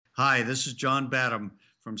Hi, this is John Badham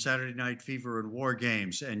from Saturday Night Fever and War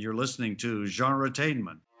Games, and you're listening to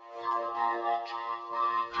Genretainment.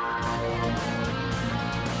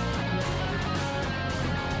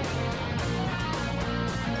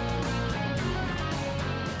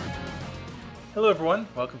 Hello everyone,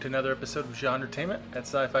 welcome to another episode of Genretainment at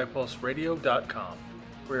SciFiPulseRadio.com.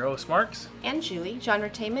 We're your hosts, Marks and Julie.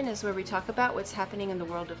 Genretainment is where we talk about what's happening in the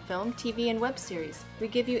world of film, TV, and web series. We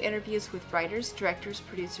give you interviews with writers, directors,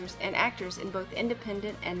 producers, and actors in both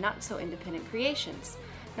independent and not-so-independent creations.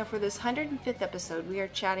 Now for this 105th episode, we are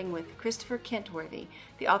chatting with Christopher Kentworthy,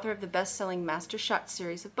 the author of the best-selling Master Shots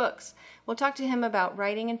series of books. We'll talk to him about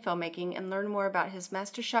writing and filmmaking and learn more about his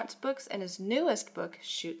Master Shots books and his newest book,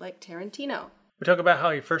 Shoot Like Tarantino. We talk about how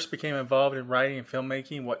he first became involved in writing and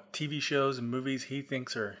filmmaking, what TV shows and movies he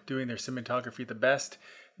thinks are doing their cinematography the best,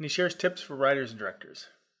 and he shares tips for writers and directors.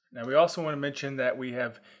 Now we also want to mention that we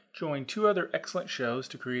have joined two other excellent shows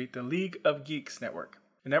to create the League of Geeks network.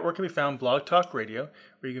 The network can be found on Blog Talk Radio,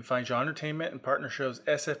 where you can find Genretainment and partner shows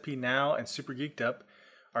SFP Now and Super Geeked Up.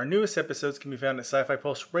 Our newest episodes can be found at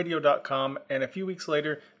SciFiPulseRadio.com, and a few weeks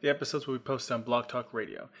later, the episodes will be posted on Blog Talk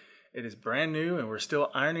Radio. It is brand new, and we're still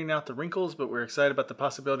ironing out the wrinkles, but we're excited about the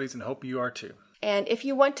possibilities and hope you are too. And if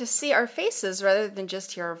you want to see our faces rather than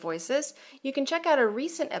just hear our voices, you can check out a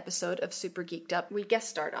recent episode of Super Geeked Up we guest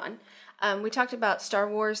starred on. We talked about Star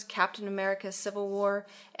Wars, Captain America, Civil War,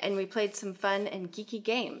 and we played some fun and geeky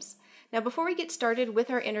games. Now, before we get started with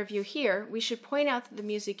our interview here, we should point out that the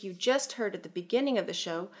music you just heard at the beginning of the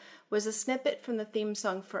show was a snippet from the theme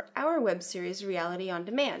song for our web series, Reality on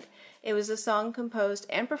Demand. It was a song composed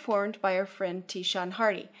and performed by our friend Tishan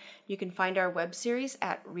Hardy. You can find our web series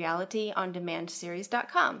at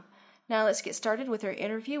realityondemandseries.com. Now let's get started with our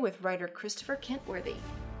interview with writer Christopher Kentworthy.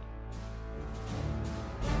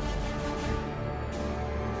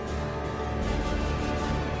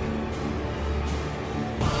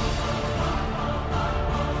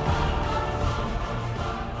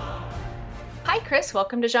 Hi, Chris.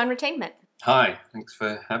 Welcome to Genretainment. Hi. Thanks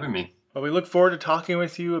for having me. Well, we look forward to talking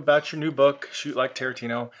with you about your new book, Shoot Like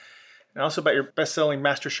Tarantino, and also about your best-selling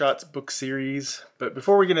Master Shots book series. But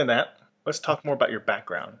before we get into that, let's talk more about your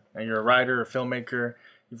background. Now, you're a writer, a filmmaker,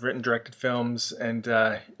 you've written, directed films, and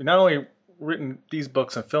you've not only written these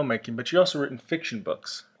books on filmmaking, but you've also written fiction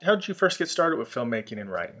books. How did you first get started with filmmaking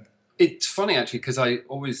and writing? It's funny, actually, because I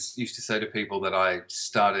always used to say to people that I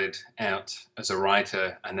started out as a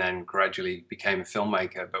writer and then gradually became a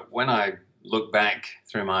filmmaker. But when I look back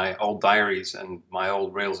through my old diaries and my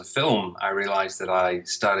old reels of film, I realized that I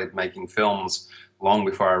started making films long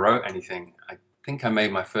before I wrote anything. I think I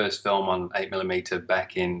made my first film on 8mm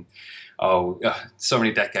back in, so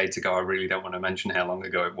many decades ago. I really don't want to mention how long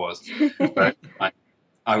ago it was. But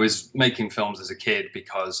I was making films as a kid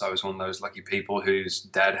because I was one of those lucky people whose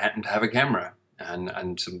dad happened to have a camera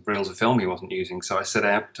and some reels of film he wasn't using. So I set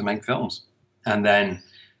out to make films. And then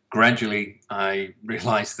gradually I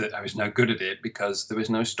realized that I was no good at it because there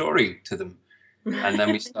was no story to them. And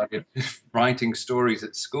then we started writing stories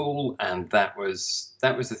at school, and that was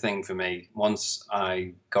the thing for me. Once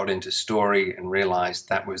I got into story and realized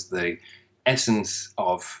that was the essence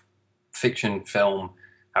of fiction film,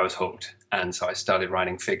 I was hooked. And so I started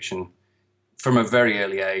writing fiction from a very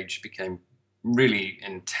early age, became really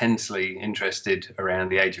intensely interested around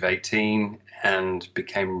the age of 18 and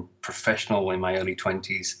became professional in my early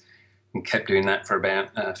 20s and kept doing that for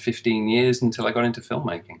about 15 years until I got into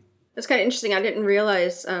filmmaking. That's kind of interesting. I didn't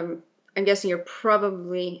realize, I'm guessing you're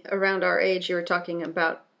probably around our age. You were talking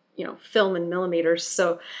about, film in millimeters.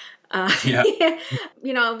 So, Yeah.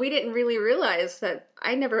 We didn't really realize that.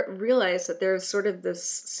 I never realized that there's sort of this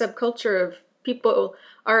subculture of people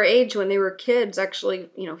our age when they were kids actually,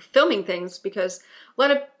 filming things, because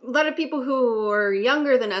a lot of people who are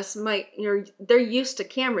younger than us they're used to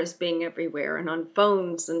cameras being everywhere and on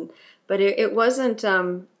phones, but it wasn't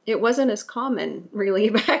as common really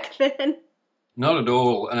back then. Not at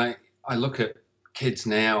all. And I look at kids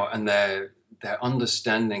now and their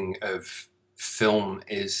understanding of film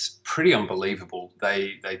is pretty unbelievable.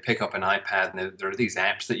 They pick up an iPad and there are these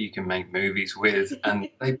apps that you can make movies with, and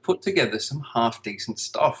they put together some half decent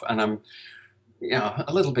stuff. And I'm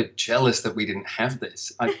a little bit jealous that we didn't have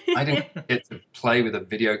this. I didn't get to play with a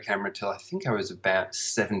video camera till I think I was about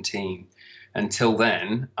 17. Until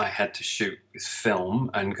then, I had to shoot with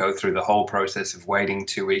film and go through the whole process of waiting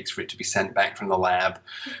 2 weeks for it to be sent back from the lab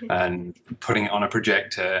and putting it on a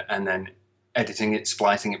projector and then editing it,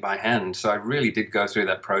 splicing it by hand. So I really did go through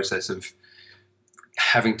that process of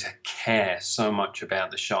having to care so much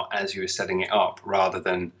about the shot as you were setting it up, rather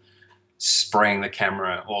than spraying the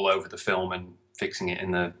camera all over the film and fixing it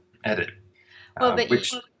in the edit. Well, but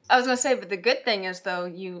I was going to say, but the good thing is, though,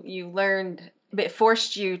 you learned, it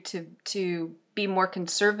forced you to be more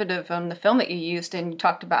conservative on the film that you used, and you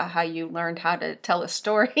talked about how you learned how to tell a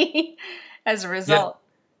story as a result.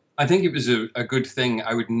 I think it was a good thing.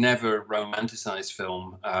 I would never romanticize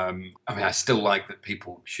film. I mean, I still like that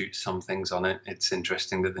people shoot some things on it. It's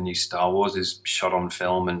interesting that the new Star Wars is shot on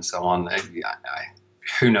film and so on.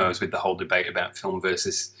 Who knows with the whole debate about film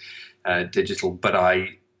versus digital, but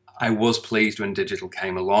I was pleased when digital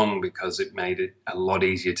came along because it made it a lot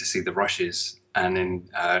easier to see the rushes. And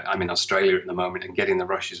I'm in Australia at the moment, and getting the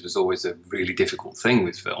rushes was always a really difficult thing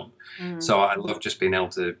with film. So I love just being able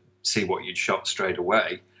to see what you'd shot straight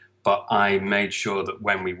away. But I made sure that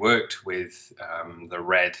when we worked with the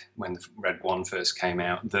Red, when the Red 1 first came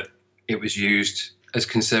out, that it was used as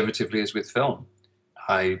conservatively as with film.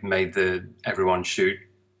 I made everyone shoot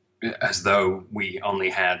as though we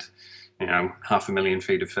only had, 500,000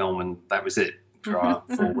 feet of film, and that was it for our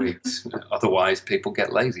 4 weeks. Otherwise, people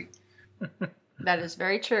get lazy. That is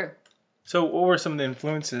very true. So what were some of the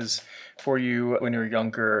influences for you when you were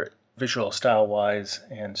younger, visual style-wise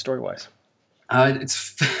and story-wise?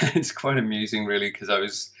 It's quite amusing, really,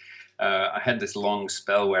 because I had this long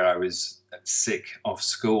spell where I was sick off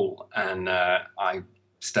school, and I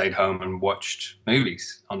stayed home and watched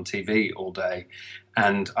movies on TV all day,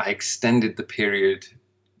 and I extended the period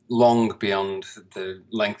long beyond the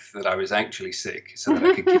length that I was actually sick, so that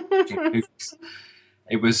I could keep watching movies.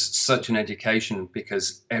 It was such an education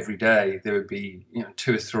because every day there would be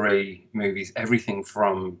 2 or 3 movies, everything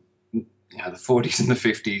from the 40s and the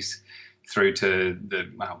 50s through to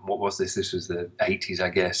what was this? This was the 80s, I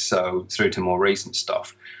guess. So through to more recent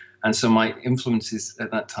stuff. And so my influences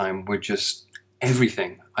at that time were just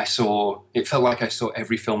everything. It felt like I saw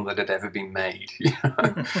every film that had ever been made.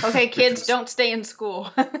 Okay, kids, don't stay in school.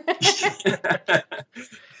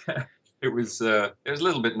 It was a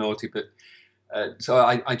little bit naughty, but so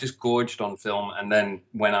I just gorged on film. And then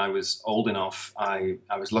when I was old enough, I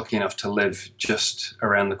was lucky enough to live just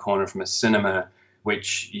around the corner from a cinema,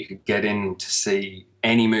 which you could get in to see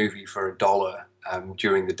any movie for $1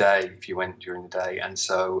 during the day if you went during the day. And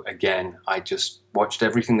so, again, I just watched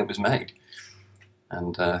everything that was made.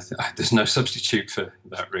 And there's no substitute for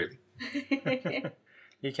that, really.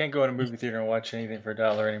 You can't go in a movie theater and watch anything for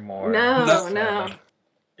 $1 anymore. No.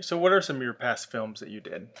 So what are some of your past films that you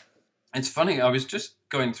did? It's funny, I was just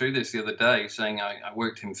going through this the other day, saying I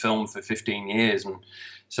worked in film for 15 years, and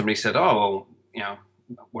somebody said, oh, well,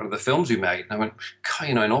 what are the films you made? And I went, God,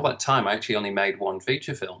 in all that time, I actually only made 1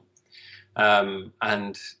 feature film.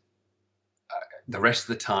 And the rest of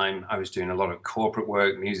the time, I was doing a lot of corporate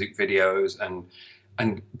work, music videos,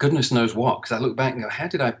 and goodness knows what. Because I look back and go, how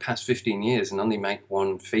did I pass 15 years and only make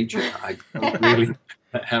 1 feature? I don't really know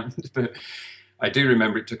that happened. But I do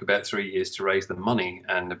remember it took about 3 years to raise the money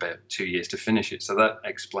and about 2 years to finish it. So that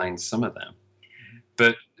explains some of them.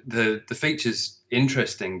 But the feature's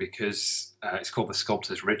interesting because it's called The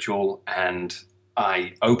Sculptor's Ritual, and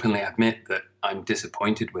I openly admit that I'm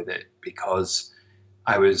disappointed with it because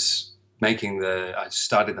I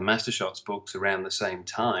started the Master Shots books around the same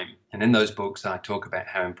time. And in those books, I talk about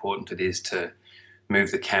how important it is to move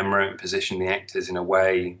the camera and position the actors in a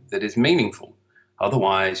way that is meaningful.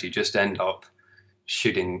 Otherwise, you just end up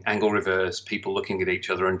shooting angle reverse, people looking at each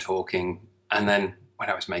other and talking. And then when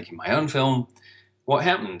I was making my own film, what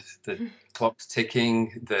happened? The clock's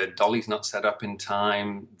ticking, the dolly's not set up in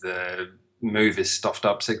time, the move is stuffed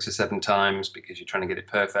up 6 or 7 times because you're trying to get it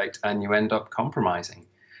perfect, and you end up compromising.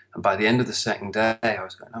 And by the end of the second day, I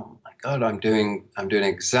was going, oh my God, I'm doing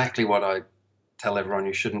exactly what I tell everyone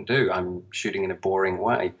you shouldn't do. I'm shooting in a boring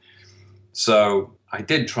way. So I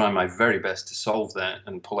did try my very best to solve that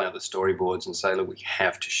and pull out the storyboards and say, look, we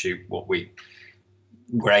have to shoot what we're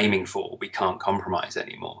aiming for. We can't compromise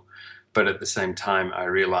anymore. But at the same time, I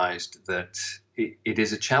realized that it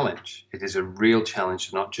is a challenge. It is a real challenge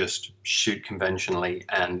to not just shoot conventionally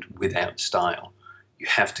and without style. You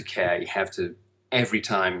have to care. You have to, every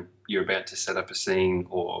time you're about to set up a scene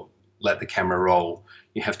or let the camera roll,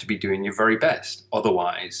 you have to be doing your very best.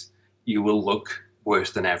 Otherwise, you will look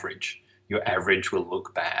worse than average. Your average will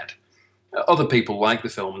look bad. Other people like the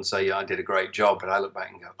film and say, yeah, I did a great job, but I look back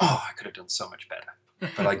and go, oh, I could have done so much better.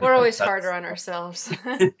 But we're always harder on ourselves.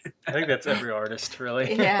 I think that's every artist,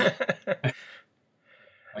 really. Yeah.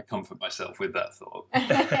 I comfort myself with that thought.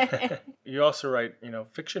 You also write,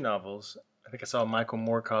 fiction novels. I think I saw Michael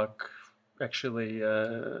Moorcock actually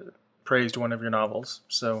praised one of your novels.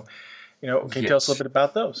 So, can you tell us a little bit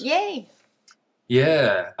about those? Yay!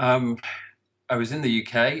 Yeah. I was in the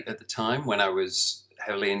UK at the time when I was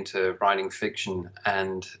heavily into writing fiction,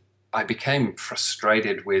 and I became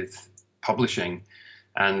frustrated with publishing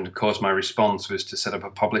And of course, my response was to set up a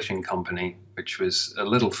publishing company, which was a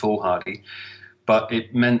little foolhardy, but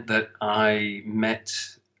it meant that I met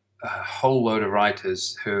a whole load of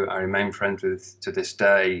writers who I remain friends with to this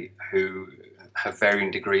day, who have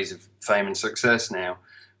varying degrees of fame and success now.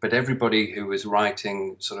 But everybody who was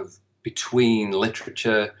writing sort of between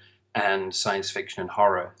literature and science fiction and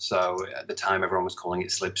horror. So at the time, everyone was calling it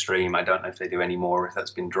slipstream. I don't know if they do anymore, if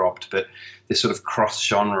that's been dropped, but this sort of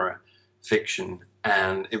cross-genre fiction.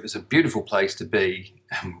 And it was a beautiful place to be.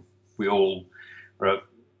 We all wrote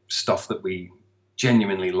stuff that we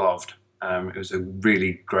genuinely loved. It was a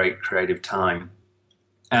really great creative time.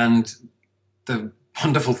 And the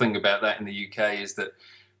wonderful thing about that in the UK is that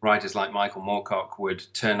writers like Michael Moorcock would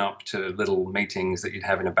turn up to little meetings that you'd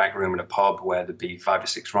have in a back room in a pub where there'd be 5 or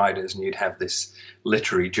 6 writers, and you'd have this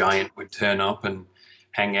literary giant would turn up and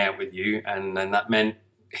hang out with you. And then that meant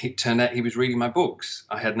it turned out he was reading my books.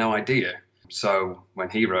 I had no idea. So when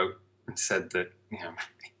he wrote and said that, he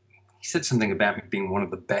said something about me being one of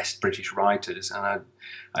the best British writers, and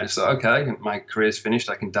I just thought, okay, my career's finished.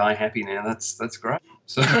 I can die happy now. That's great.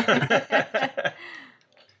 So, Can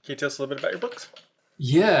you tell us a little bit about your books?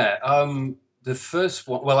 Yeah, the first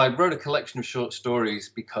one, well, I wrote a collection of short stories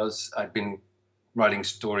because I'd been writing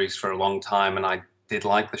stories for a long time, and I did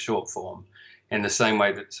like the short form in the same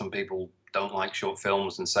way that some people don't like short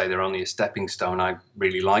films and say they're only a stepping stone. I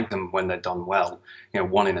really like them when they're done well,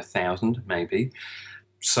 1 in 1,000 maybe.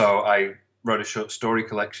 So I wrote a short story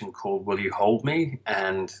collection called Will You Hold Me?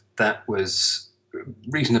 And that was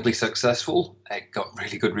reasonably successful. It got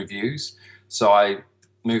really good reviews. So I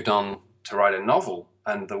moved on to write a novel.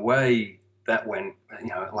 And the way that went,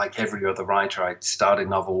 like every other writer, I started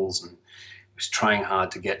novels and was trying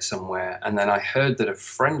hard to get somewhere. And then I heard that a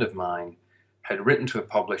friend of mine had written to a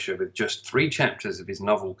publisher with just 3 chapters of his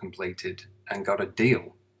novel completed and got a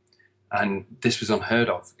deal. And this was unheard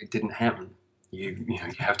of. It didn't happen. You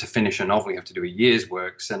have to finish a novel, you have to do a year's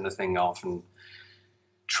work, send the thing off and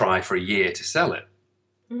try for a year to sell it.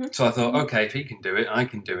 Mm-hmm. So I thought, okay, if he can do it, I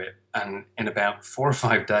can do it. And in about 4 or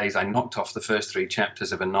 5 days, I knocked off the first 3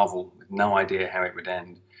 chapters of a novel with no idea how it would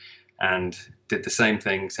end, and did the same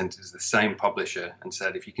thing, sent it to the same publisher and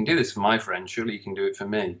said, if you can do this for my friend, surely you can do it for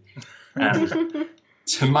me. And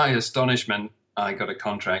to my astonishment, I got a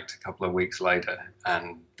contract a couple of weeks later,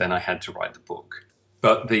 and then I had to write the book.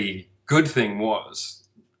 But the good thing was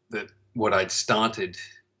that what I'd started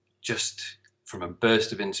just from a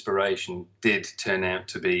burst of inspiration did turn out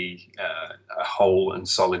to be a whole and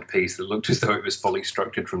solid piece that looked as though it was fully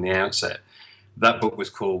structured from the outset. That book was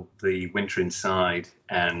called The Winter Inside,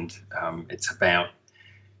 and it's about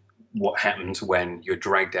what happens when you're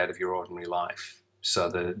dragged out of your ordinary life. So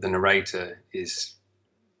the narrator is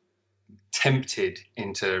tempted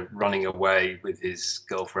into running away with his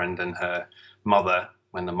girlfriend and her mother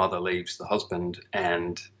when the mother leaves the husband,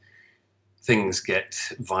 and things get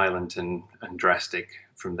violent and drastic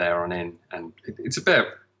from there on in. And it's about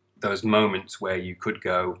those moments where you could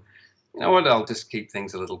go, you know what, I'll just keep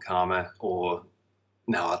things a little calmer, or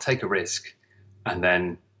no, I'll take a risk. And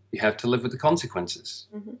then you have to live with the consequences.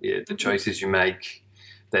 Mm-hmm. The choices you make,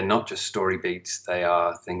 they're not just story beats, they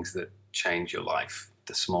are things that change your life,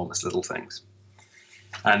 the smallest little things.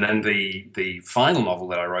 And then the final novel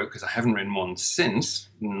that I wrote, because I haven't written one since,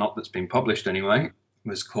 not that's been published anyway,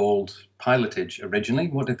 was called Pilotage originally.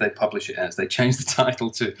 What did they publish it as? They changed the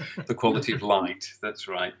title to The Quality of Light. That's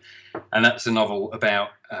right. And that's a novel about,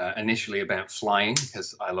 initially about flying,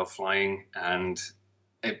 because I love flying.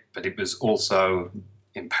 But it was also,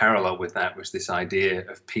 in parallel with that, was this idea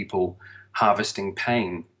of people harvesting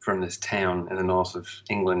pain from this town in the north of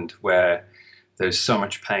England, where there's so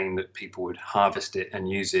much pain that people would harvest it and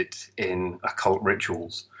use it in occult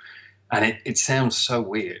rituals. And it sounds so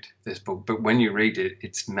weird, this book, but when you read it,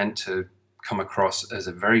 it's meant to come across as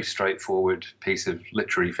a very straightforward piece of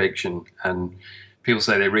literary fiction. And people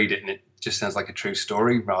say they read it and it just sounds like a true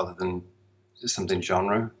story rather than something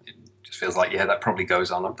genre. It just feels like, yeah, that probably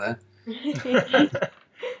goes on up there.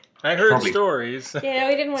 I heard stories. Yeah,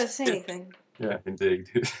 we didn't want to say anything. Yeah, indeed.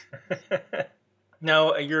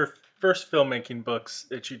 Now, your first filmmaking books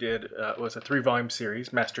that you did was a 3-volume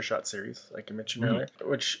series, Master Shot series, like you mentioned earlier,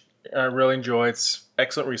 which I really enjoy. It's an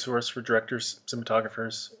excellent resource for directors,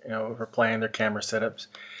 cinematographers, for planning their camera setups.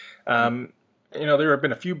 There have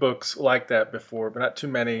been a few books like that before, but not too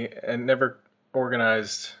many, and never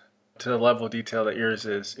organized to the level of detail that yours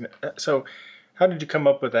is. So how did you come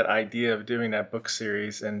up with that idea of doing that book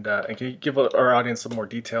series? And can you give our audience a little more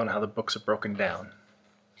detail on how the books are broken down?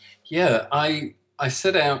 Yeah, I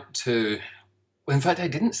set out to... Well, in fact, I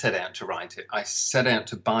didn't set out to write it. I set out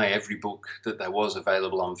to buy every book that there was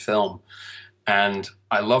available on film. And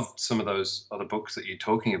I loved some of those other books that you're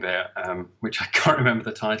talking about, which I can't remember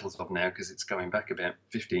the titles of now because it's going back about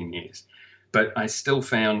 15 years. But I still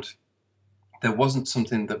found there wasn't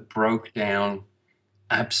something that broke down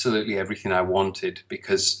absolutely everything I wanted,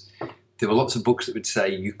 because there were lots of books that would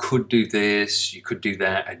say you could do this, you could do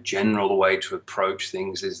that, a general way to approach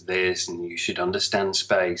things is this, and you should understand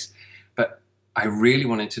space. But I really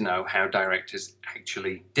wanted to know how directors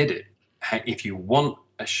actually did it. If you want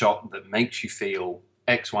a shot that makes you feel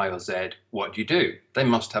X, Y, or Z, what do? They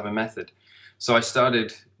must have a method. So I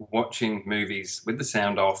started watching movies with the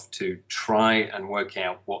sound off to try and work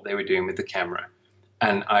out what they were doing with the camera.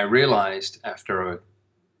 And I realized after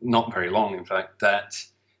not very long, in fact, that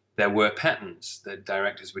there were patterns, that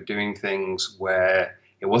directors were doing things where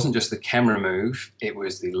it wasn't just the camera move, it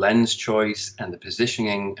was the lens choice and the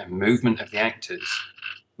positioning and movement of the actors.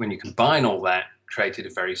 When you combine all that, created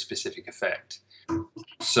a very specific effect.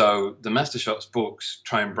 So the Master Shots books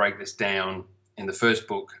try and break this down. In the first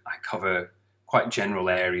book, I cover quite general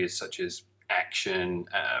areas such as action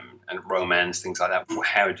and romance, things like that.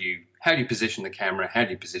 How do you position the camera? How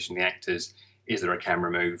do you position the actors? Is there a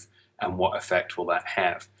camera move? And what effect will that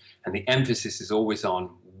have? And the emphasis is always on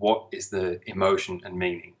what is the emotion and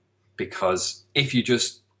meaning. Because if you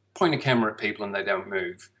just point a camera at people and they don't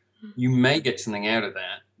move, you may get something out of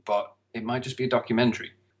that, but it might just be a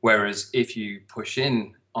documentary. Whereas if you push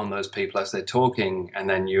in on those people as they're talking and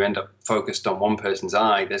then you end up focused on one person's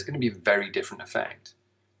eye, there's going to be a very different effect.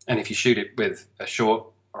 And if you shoot it with a short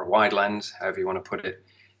or a wide lens, however you want to put it,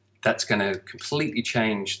 that's going to completely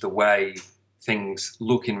change the way things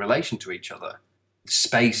look in relation to each other.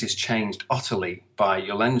 Space is changed utterly by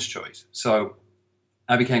your lens choice. So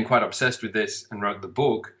I became quite obsessed with this and wrote the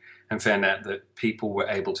book and found out that people were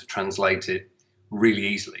able to translate it really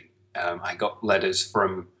easily. I got letters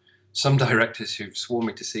from some directors who've sworn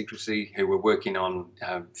me to secrecy, who were working on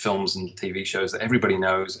films and TV shows that everybody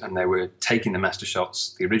knows, and they were taking the Master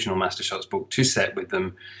Shots, the original Master Shots book, to set with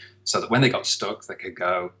them so that when they got stuck, they could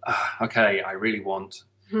go, okay, I really want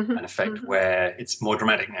an effect where it's more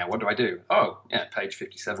dramatic now. What do I do? Oh, yeah, page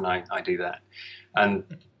 57, I do that. And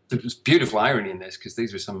there's beautiful irony in this, because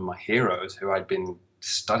these were some of my heroes who I'd been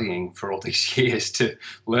studying for all these years to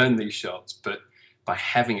learn these shots. But by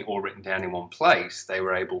having it all written down in one place, they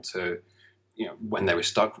were able to, when they were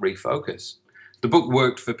stuck, refocus. The book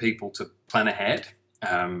worked for people to plan ahead.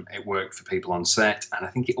 It worked for people on set. And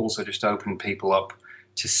I think it also just opened people up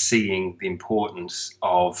to seeing the importance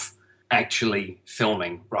of actually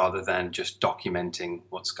filming rather than just documenting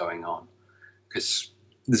what's going on. Because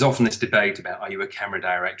there's often this debate about, are you a camera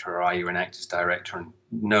director or are you an actor's director? And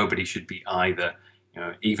nobody should be either.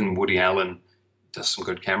 Even Woody Allen does some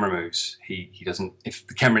good camera moves. He doesn't, if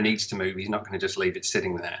the camera needs to move, he's not going to just leave it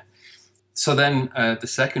sitting there. So then the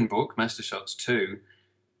second book, Master Shots 2,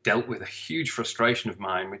 dealt with a huge frustration of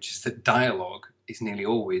mine, which is that dialogue is nearly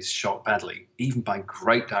always shot badly, even by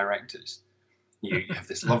great directors. You have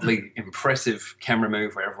this lovely, impressive camera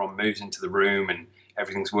move where everyone moves into the room and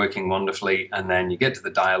everything's working wonderfully, and then you get to the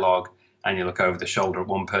dialogue and you look over the shoulder at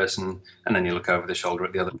one person, and then you look over the shoulder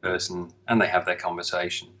at the other person, and they have their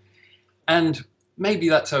conversation. And maybe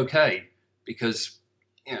that's okay, because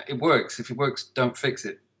it works. If it works, don't fix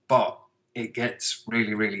it. But it gets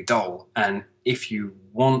really, really dull. And if you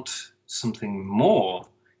want something more,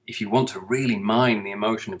 if you want to really mine the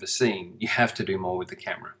emotion of a scene, you have to do more with the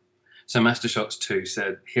camera. So Master Shots 2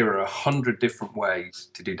 said, here are 100 different ways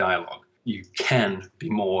to do dialogue. You can be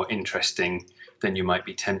more interesting than you might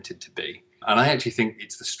be tempted to be. And I actually think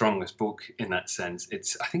it's the strongest book in that sense.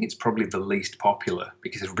 I think it's probably the least popular,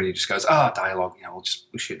 because everybody just goes, dialogue, we'll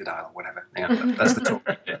shoot the dialogue, whatever. That's the talk.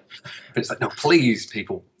 But it's like, no, please,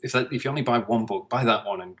 people, if you only buy one book, buy that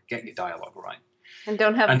one and get your dialogue right. And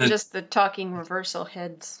don't have just the talking reversal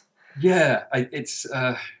heads. Yeah,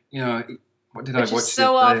 what did I watch? It's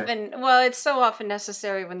so often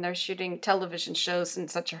necessary when they're shooting television shows in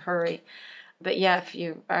such a hurry. But yeah, if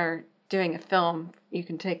you are doing a film, you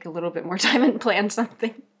can take a little bit more time and plan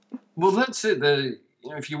something. Well, that's it.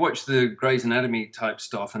 If you watch the Grey's Anatomy type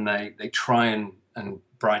stuff, and they try and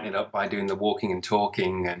brighten it up by doing the walking and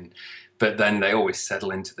talking, but then they always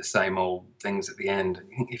settle into the same old things at the end.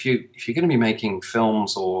 If you're going to be making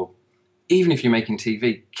films, or even if you're making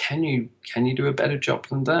TV, can you do a better job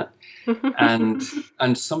than that?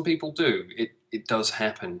 And some people do. It does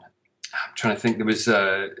happen. I'm trying to think. There was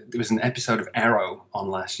an episode of Arrow on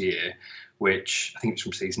last year, which I think it's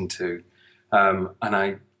from season 2, and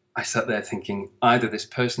I sat there thinking, either this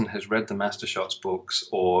person has read the Master Shots books,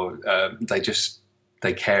 or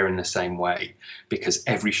they care in the same way, because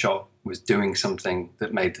every shot was doing something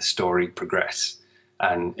that made the story progress.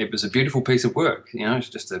 And it was a beautiful piece of work. It's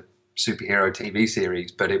just a superhero TV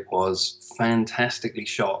series, but it was fantastically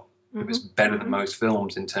shot. It was better than most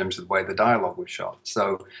films in terms of the way the dialogue was shot.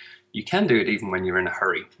 So you can do it even when you're in a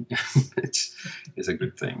hurry. It's a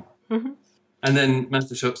good thing. And then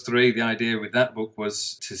Master Shots 3, the idea with that book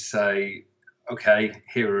was to say, okay,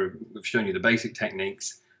 we've shown you the basic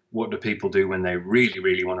techniques. What do people do when they really,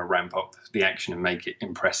 really want to ramp up the action and make it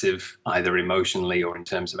impressive, either emotionally or in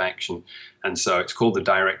terms of action? And so it's called the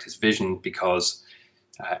director's vision because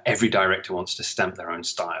every director wants to stamp their own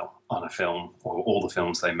style on a film or all the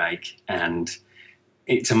films they make. And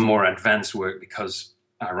it's a more advanced work because,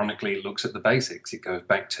 ironically, it looks at the basics. It goes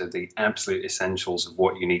back to the absolute essentials of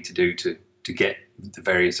what you need to do to get the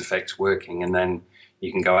various effects working. And then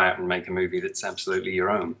you can go out and make a movie that's absolutely your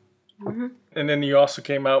own. And then you also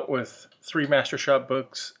came out with 3 Master Shot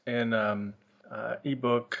books in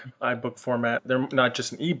ebook, iBook format. They're not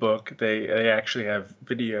just an ebook; they actually have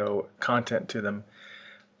video content to them.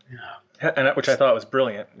 Yeah, and which I thought was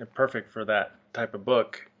brilliant and perfect for that type of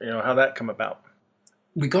book. How'd that come about?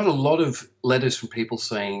 We got a lot of letters from people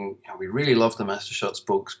saying, we really love the Master Shots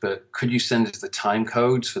books, but could you send us the time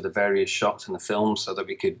codes for the various shots in the film so that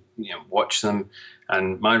we could, watch them?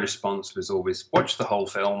 And my response was always, watch the whole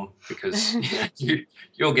film because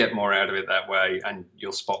you'll get more out of it that way and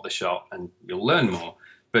you'll spot the shot and you'll learn more.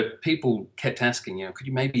 But people kept asking, could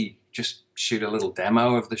you maybe just shoot a little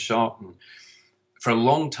demo of the shot? And for a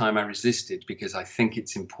long time I resisted because I think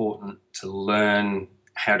it's important to learn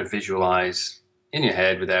how to visualize in your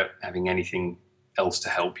head without having anything else to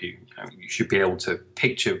help you. You should be able to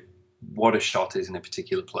picture what a shot is in a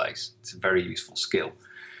particular place. It's a very useful skill.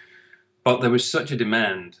 But there was such a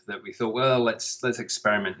demand that we thought, well, let's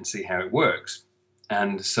experiment and see how it works.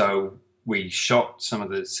 And so we shot some of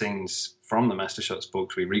the scenes from the Master Shots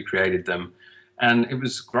books, we recreated them, and it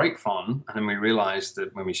was great fun. And then we realized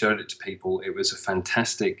that when we showed it to people, it was a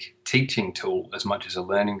fantastic teaching tool as much as a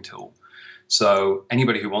learning tool. So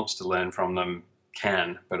anybody who wants to learn from them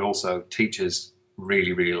can, but also teachers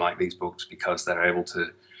really, really like these books because they're able to,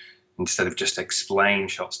 instead of just explain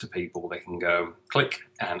shots to people, they can go click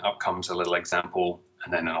and up comes a little example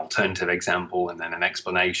and then an alternative example and then an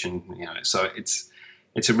explanation. So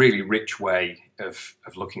it's a really rich way of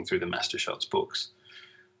looking through the Master Shots books.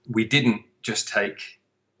 We didn't just take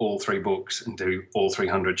all 3 books and do all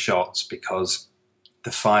 300 shots because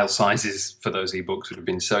the file sizes for those ebooks would have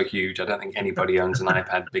been so huge. I don't think anybody owns an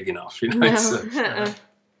iPad big enough.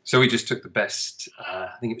 So we just took the best, I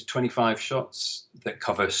think it was 25 shots that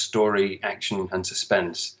cover story, action, and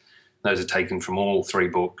suspense. Those are taken from all 3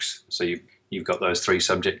 books. So you've got those 3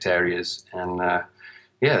 subject areas. And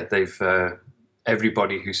they've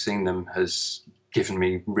everybody who's seen them has given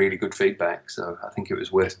me really good feedback. So I think it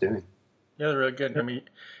was worth doing. Yeah, they're really good. I mean,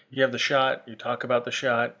 you have the shot, you talk about the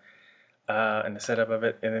shot, and the setup of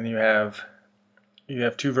it, and then you have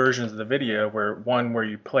 2 versions of the video, where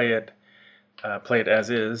you play it as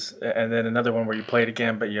is, and then another one where you play it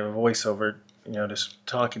again, but you have a voiceover, just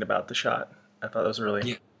talking about the shot. I thought that was a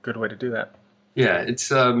really good way to do that. Yeah,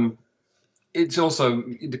 it's also,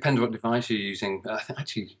 it depends what device you're using.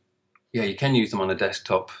 Actually, you can use them on a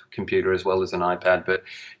desktop computer as well as an iPad, but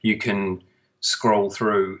you can scroll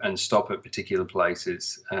through and stop at particular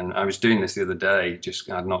places. And I was doing this the other day,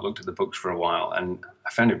 I'd not looked at the books for a while, and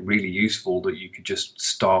I found it really useful that you could just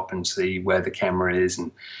stop and see where the camera is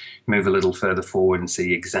and move a little further forward and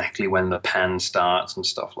see exactly when the pan starts and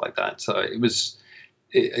stuff like that. So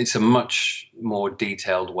it's a much more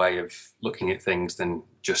detailed way of looking at things than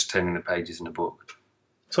just turning the pages in a book.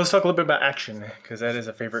 So let's talk a little bit about action, because that is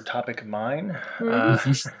a favorite topic of mine.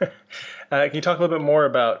 Can you talk a little bit more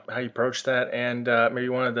about how you approach that and maybe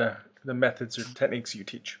one of the methods or techniques you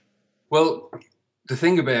teach? Well, the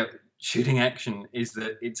thing about shooting action is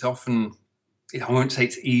that it's often, I won't say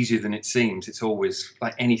it's easier than it seems. It's always,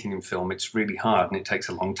 like anything in film, it's really hard and it takes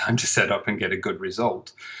a long time to set up and get a good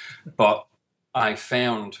result. But I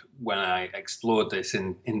found when I explored this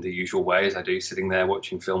in the usual way, as I do, sitting there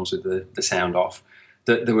watching films with the sound off,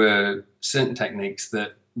 that there were certain techniques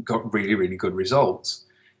that got really, really good results.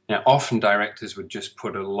 Now, often directors would just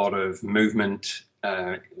put a lot of movement,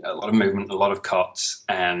 a lot of cuts,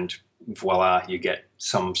 and voila, you get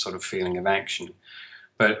some sort of feeling of action.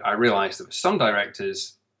 But I realized there were some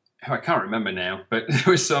directors, who I can't remember now, but there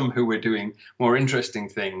were some who were doing more interesting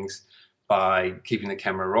things by keeping the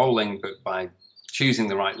camera rolling, but by choosing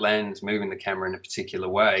the right lens, moving the camera in a particular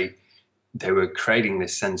way, they were creating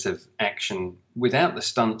this sense of action without the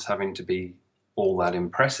stunts having to be all that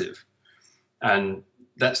impressive. And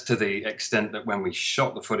that's to the extent that when we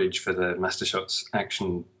shot the footage for the Master Shots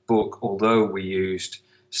action book, although we used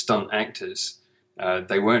stunt actors,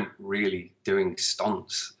 They weren't really doing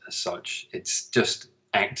stunts as such. It's just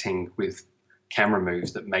acting with camera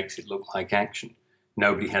moves that makes it look like action.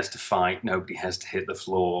 Nobody has to fight. Nobody has to hit the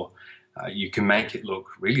floor. You can make it look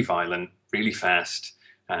really violent, really fast,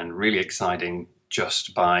 and really exciting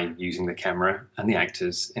just by using the camera and the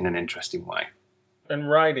actors in an interesting way. In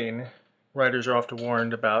writing, writers are often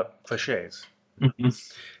warned about cliches.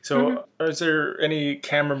 So is there any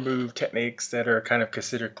camera move techniques that are kind of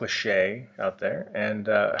considered cliche out there? And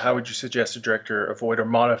how would you suggest a director avoid or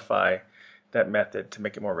modify that method to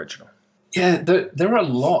make it more original? Yeah, there are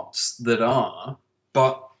lots that are,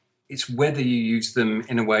 but it's whether you use them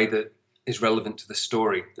in a way that is relevant to the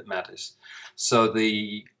story that matters. So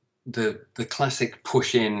the classic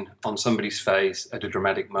push in on somebody's face at a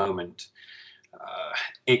dramatic moment,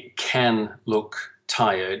 it can look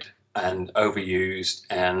tired and overused,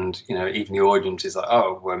 and even the audience is like,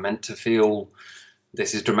 oh, we're meant to feel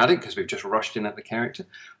this is dramatic because we've just rushed in at the character.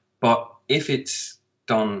 But if it's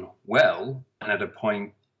done well and at a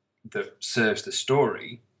point that serves the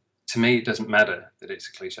story, to me it doesn't matter that it's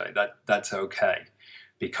a cliche. That's okay,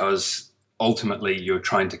 because ultimately you're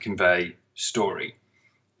trying to convey story.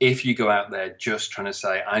 If you go out there just trying to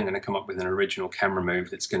say, I'm going to come up with an original camera move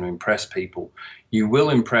that's going to impress people, you will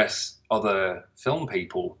impress other film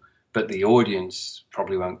people, but the audience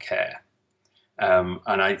probably won't care. And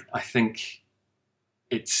I think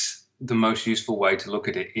it's the most useful way to look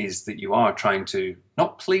at it is that you are trying to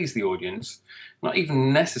not please the audience, not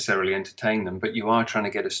even necessarily entertain them, but you are trying to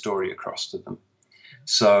get a story across to them.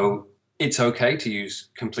 So it's okay to use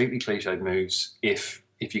completely cliched moves if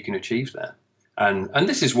you can achieve that. And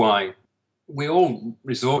this is why we all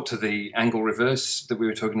resort to the angle reverse that we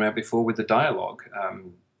were talking about before with the dialogue.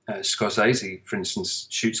 Scorsese, for instance,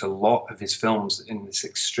 shoots a lot of his films in this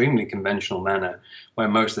extremely conventional manner, where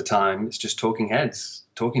most of the time it's just talking heads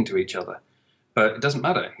talking to each other. But it doesn't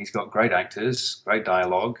matter. He's got great actors, great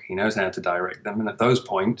dialogue. He knows how to direct them. And at those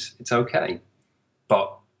points, it's okay.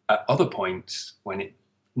 But at other points, when it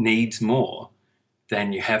needs more,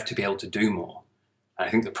 then you have to be able to do more. I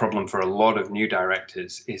think the problem for a lot of new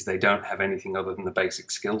directors is they don't have anything other than the basic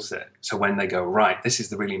skill set. So when they go, right, this is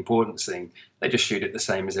the really important scene, they just shoot it the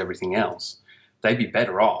same as everything else. They'd be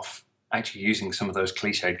better off actually using some of those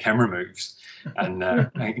cliched camera moves and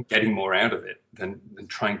getting more out of it than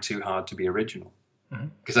trying too hard to be original.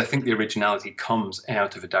 Because I think the originality comes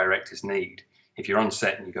out of a director's need. If you're on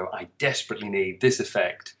set and you go, I desperately need this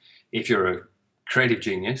effect, if you're a creative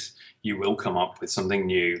genius, you will come up with something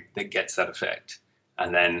new that gets that effect.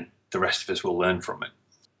 And then the rest of us will learn from it.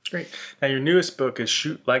 Great. Now, your newest book is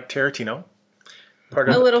Shoot Like Tarantino.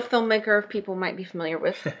 A little filmmaker people might be familiar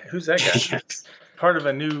with. Who's that guy? Yes. Part of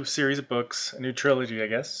a new series of books, a new trilogy, I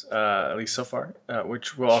guess, at least so far,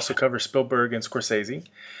 which will also cover Spielberg and Scorsese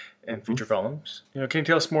and feature films. Can you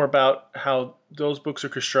tell us more about how those books are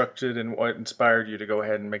constructed and what inspired you to go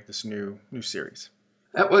ahead and make this new series?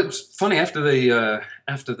 Well, it's funny, after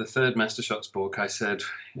the third Master Shots book, I said,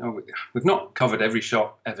 we've not covered every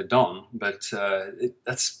shot ever done, but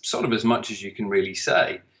that's sort of as much as you can really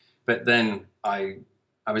say. But then I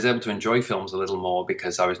was able to enjoy films a little more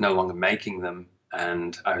because I was no longer making them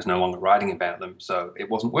and I was no longer writing about them. So it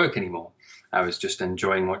wasn't work anymore. I was just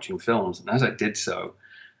enjoying watching films. And as I did so,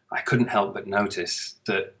 I couldn't help but notice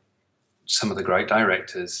that some of the great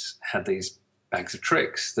directors had these bags of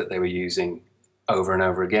tricks that they were using over and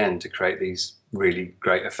over again to create these really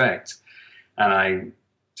great effects. And I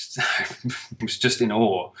was just in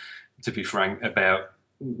awe, to be frank, about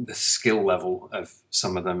the skill level of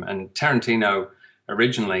some of them. And Tarantino,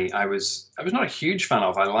 originally, I was not a huge fan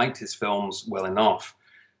of. I liked his films well enough,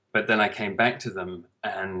 but then I came back to them,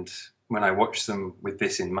 and when I watched them with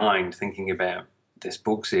this in mind, thinking about this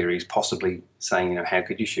book series, possibly saying, how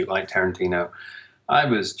could you shoot like Tarantino? I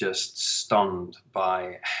was just stunned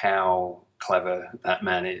by how clever that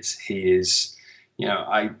man is. He is,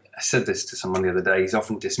 I said this to someone the other day, he's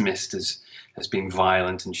often dismissed as being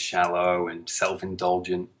violent and shallow and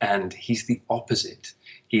self-indulgent, and he's the opposite.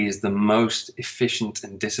 He is the most efficient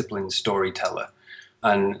and disciplined storyteller,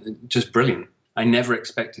 and just brilliant. I never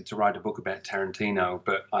expected to write a book about Tarantino,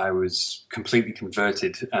 but I was completely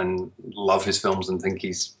converted and love his films and think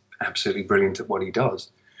he's absolutely brilliant at what he does.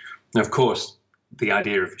 And of course, the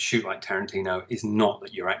idea of shoot like Tarantino is not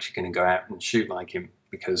that you're actually going to go out and shoot like him,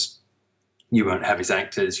 because you won't have his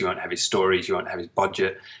actors, you won't have his stories, you won't have his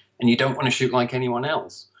budget, and you don't want to shoot like anyone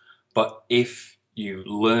else. But if you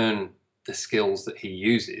learn the skills that he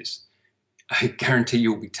uses, I guarantee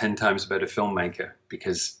you'll be 10 times a better filmmaker,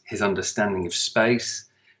 because his understanding of space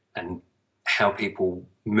and how people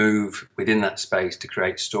move within that space to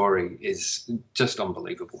create story is just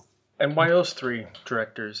unbelievable. And why those three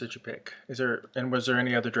directors did you pick? Was there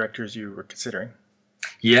any other directors you were considering?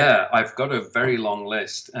 Yeah, I've got a very long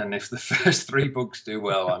list, and if the first three books do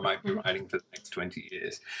well, I might be writing for the next 20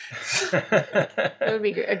 years. That would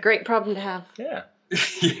be a great problem to have. Yeah.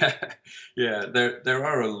 Yeah. There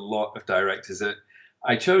are a lot of directors that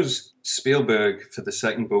I chose Spielberg for the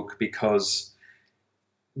second book because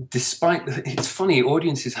it's funny,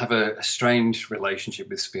 audiences have a strange relationship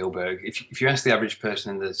with Spielberg. If you ask the average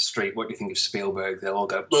person in the street, what do you think of Spielberg? They'll all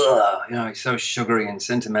go, ugh, he's so sugary and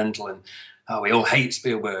sentimental, and we all hate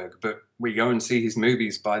Spielberg, but we go and see his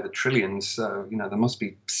movies by the trillions, so, there must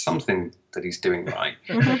be something that he's doing right.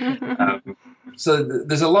 So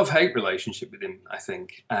there's a love-hate relationship with him, I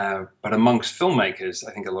think. But amongst filmmakers,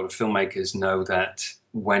 I think a lot of filmmakers know that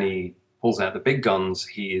when he pulls out the big guns,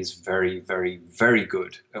 he is very, very, very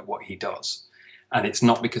good at what he does. And it's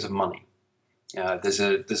not because of money. There's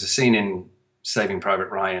a scene in Saving Private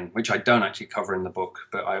Ryan, which I don't actually cover in the book,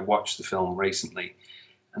 but I watched the film recently.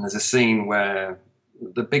 And there's a scene where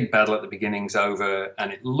the big battle at the beginning's over,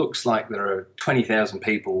 and it looks like there are 20,000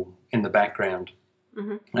 people in the background.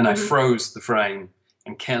 Mm-hmm. And I froze the frame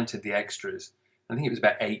and counted the extras. I think it was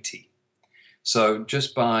about 80. So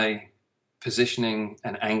just by positioning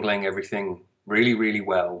and angling everything really, really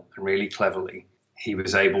well and really cleverly, he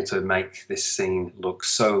was able to make this scene look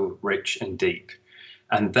so rich and deep.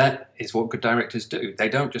 And that is what good directors do. They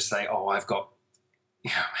don't just say, I've got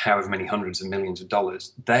however many hundreds of millions of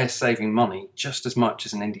dollars. They're saving money just as much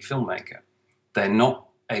as an indie filmmaker. They're not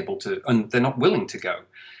able to, and they're not willing to go,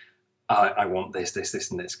 I want this,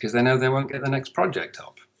 and this, because they know they won't get the next project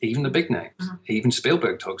up. Even the big names. Even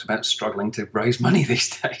Spielberg talks about struggling to raise money these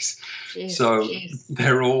days. Jeez.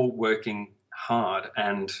 They're all working hard,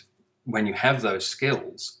 and when you have those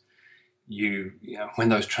skills, when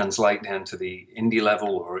those translate down to the indie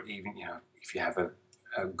level, or even if you have a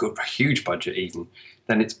huge budget even,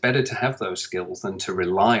 then it's better to have those skills than to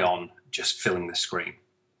rely on just filling the screen.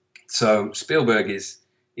 So Spielberg is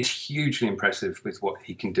hugely impressive with what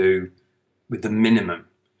he can do with the minimum.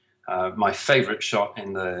 My favorite shot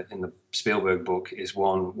in the Spielberg book is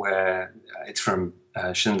one where it's from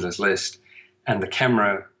Schindler's List, and the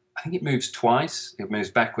camera, I think it moves twice. It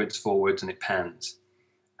moves backwards, forwards, and it pans.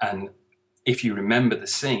 And if you remember the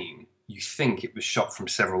scene, you think it was shot from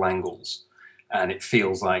several angles, and it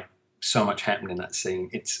feels like so much happened in that scene.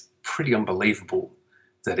 It's pretty unbelievable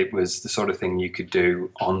that it was the sort of thing you could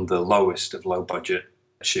do on the lowest of low budget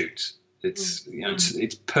shoots. It's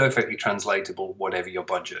it's perfectly translatable, whatever your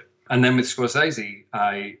budget. And then with Scorsese,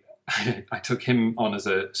 I took him on as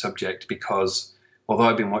a subject because although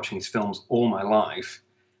I've been watching his films all my life,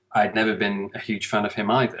 I'd never been a huge fan of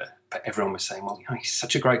him either. But everyone was saying, well, he's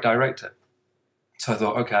such a great director. So I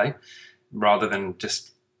thought, okay, rather than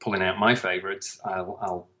just pulling out my favorites,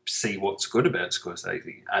 I'll see what's good about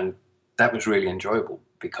Scorsese. And that was really enjoyable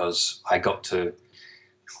because I got to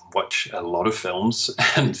watch a lot of films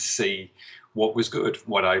and see what was good,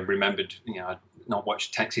 what I remembered. I'd not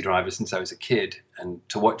watched Taxi Driver since I was a kid, and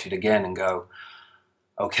to watch it again and go,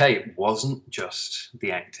 okay, it wasn't just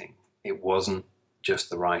the acting, it wasn't just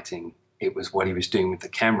the writing, it was what he was doing with the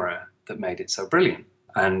camera that made it so brilliant.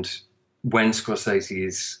 And when Scorsese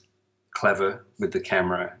is clever with the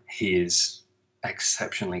camera, he is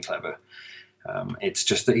exceptionally clever. It's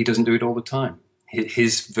just that he doesn't do it all the time.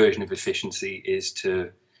 His version of efficiency is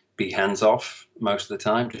to be hands-off most of the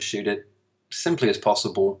time, to shoot it simply as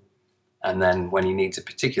possible, and then when he needs a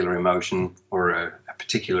particular emotion or a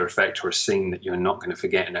particular effect or a scene that you're not going to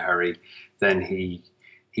forget in a hurry, then he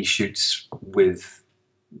shoots with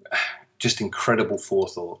just incredible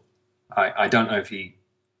forethought. I don't know if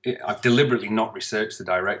I've deliberately not researched the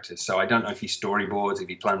director, so I don't know if he storyboards, if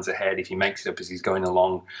he plans ahead, if he makes it up as he's going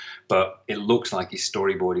along, but it looks like he's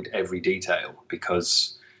storyboarded every detail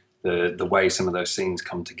because the way some of those scenes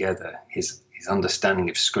come together, his understanding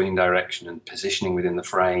of screen direction and positioning within the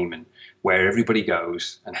frame and where everybody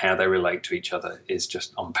goes and how they relate to each other is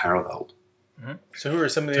just unparalleled. Mm-hmm. So who are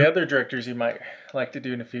some of the other directors you might like to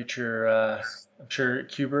do in the future? I'm sure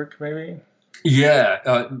Kubrick, maybe?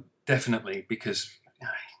 Yeah, definitely, because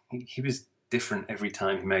he was different every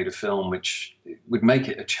time he made a film, which would make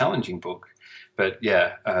it a challenging book. But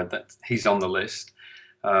yeah, he's on the list.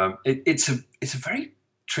 It's a very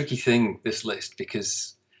tricky thing, this list,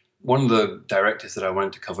 because one of the directors that I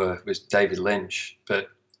wanted to cover was David Lynch. But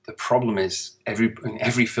the problem is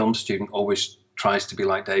every film student always tries to be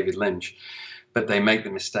like David Lynch, but they make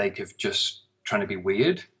the mistake of just trying to be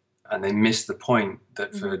weird. And they miss the point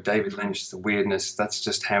that for David Lynch, the weirdness, that's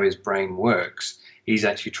just how his brain works. He's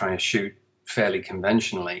actually trying to shoot fairly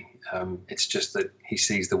conventionally. It's just that he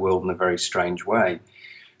sees the world in a very strange way.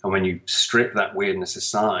 And when you strip that weirdness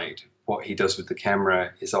aside, what he does with the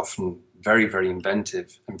camera is often very, very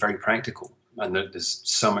inventive and very practical. And there's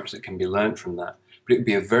so much that can be learned from that. But it would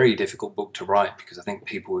be a very difficult book to write because I think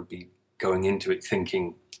people would be going into it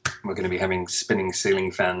thinking we're going to be having spinning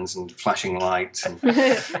ceiling fans and flashing lights and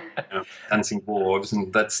dancing dwarves,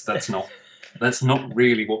 and that's not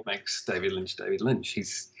really what makes David Lynch David Lynch.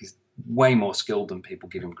 He's way more skilled than people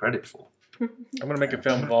give him credit for. I'm going to make a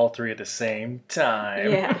film of all three at the same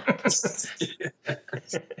time. Yeah.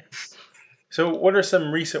 So what are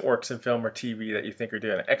some recent works in film or TV that you think are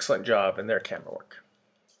doing an excellent job in their camera work?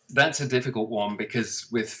 That's a difficult one because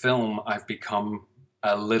with film, I've become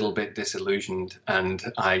a little bit disillusioned, and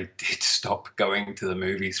I did stop going to the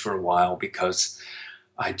movies for a while because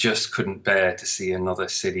I just couldn't bear to see another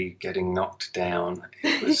city getting knocked down.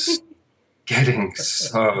 It was getting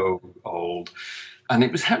so old. And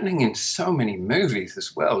it was happening in so many movies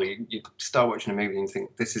as well. You start watching a movie and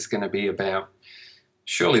think, this is going to be about,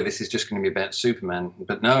 surely this is just going to be about Superman.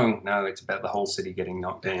 But no, it's about the whole city getting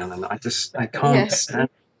knocked down. And I can't stand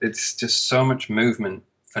it. It's just so much movement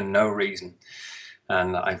for no reason.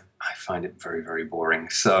 And I find it very, very boring.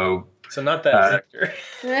 So not that sector.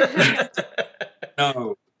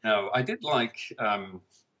 No. I did like,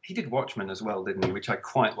 he did Watchmen as well, didn't he? Which I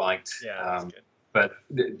quite liked. Yeah, that's good. But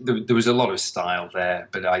there was a lot of style there,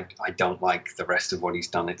 but I don't like the rest of what he's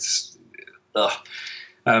done. It's,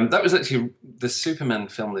 that was actually, the Superman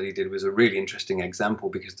film that he did was a really interesting example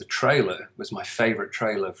because the trailer was my favorite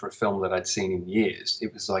trailer for a film that I'd seen in years.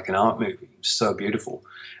 It was like an art movie. It was so beautiful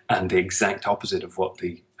and the exact opposite of what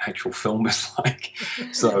the actual film was like.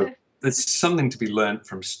 So there's something to be learned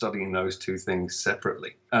from studying those two things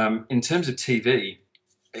separately. In terms of TV,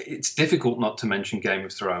 it's difficult not to mention Game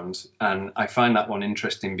of Thrones, and I find that one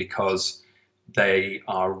interesting because they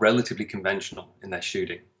are relatively conventional in their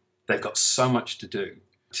shooting. They've got so much to do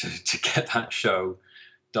to get that show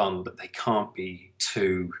done that they can't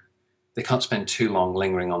spend too long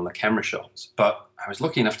lingering on the camera shots. But I was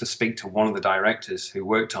lucky enough to speak to one of the directors who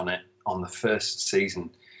worked on it on the first season,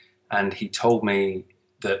 and he told me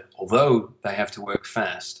that although they have to work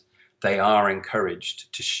fast, they are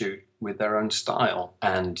encouraged to shoot with their own style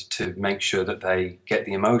and to make sure that they get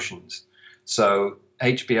the emotions. So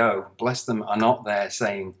HBO, bless them, are not there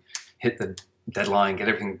saying, hit the deadline, get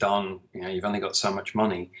everything done, you've only got so much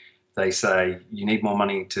money. They say, you need more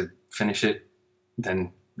money to finish it,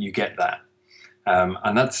 then you get that.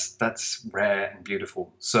 And that's rare and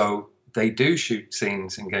beautiful. So they do shoot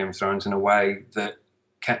scenes in Game of Thrones in a way that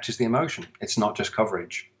captures the emotion. It's not just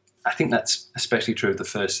coverage. I think that's especially true of the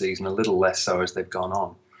first season, a little less so as they've gone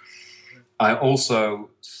on. I also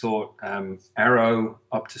thought Arrow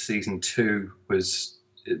up to season 2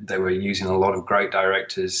 they were using a lot of great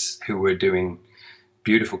directors who were doing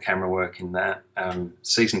beautiful camera work in that.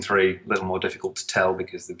 Season 3, a little more difficult to tell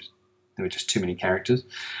because there were just too many characters.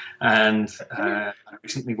 And I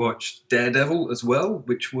recently watched Daredevil as well,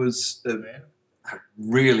 which was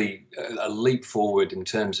really a leap forward in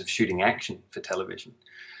terms of shooting action for television.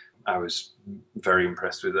 I was very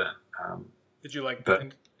impressed with that. Did you like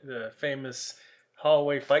the famous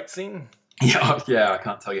hallway fight scene? Yeah, I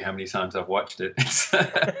can't tell you how many times I've watched it.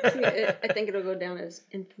 I think it'll go down as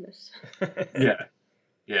infamous.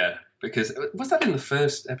 Yeah. Because was that in the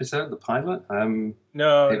first episode, the pilot?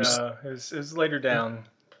 No. It was later down.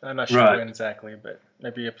 I'm not sure when exactly, but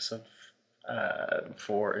maybe episode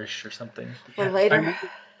 4-ish or something. Or later.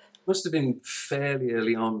 It must have been fairly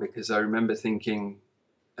early on because I remember thinking,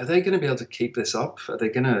 are they going to be able to keep this up? Are they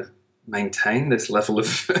going to maintain this level of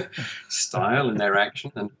style in their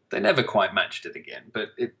action? And they never quite matched it again, but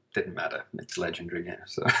it didn't matter. It's legendary now.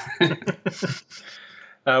 So,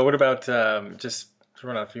 what about just to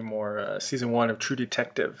run out a few more? Season 1 of True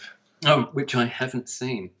Detective. Oh, which I haven't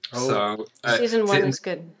seen. So season 1 is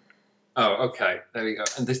good. Oh, okay. There we go.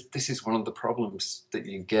 And this is one of the problems that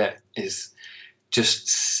you get is just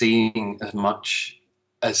seeing as much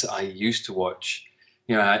as I used to watch.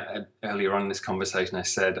 Earlier on in this conversation, I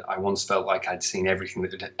said I once felt like I'd seen everything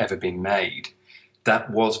that had ever been made. That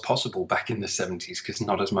was possible back in the 70s because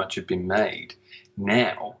not as much had been made.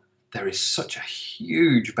 Now, there is such a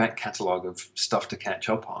huge back catalogue of stuff to catch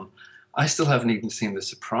up on. I still haven't even seen The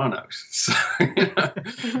Sopranos. So,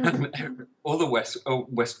 or the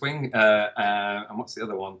West Wing, and what's the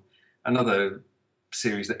other one? Another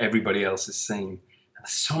series that everybody else has seen. And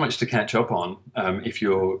there's so much to catch up on if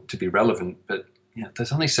you're to be relevant, but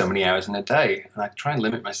there's only so many hours in a day, and I try and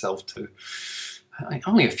limit myself to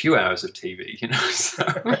only a few hours of TV. So.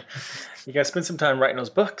 You got to spend some time writing those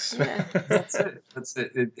books. Yeah. That's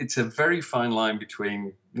it. It's a very fine line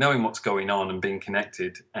between knowing what's going on and being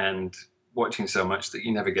connected, and watching so much that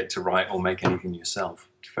you never get to write or make anything yourself.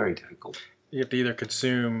 It's very difficult. You have to either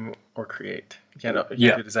consume or create. You can't do it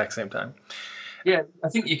at the exact same time. Yeah, I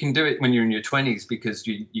think you can do it when you're in your 20s because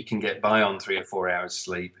you can get by on 3 or 4 hours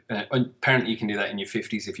sleep. Apparently you can do that in your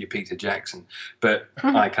 50s if you're Peter Jackson, but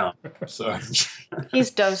I can't. So He's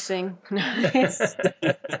dosing.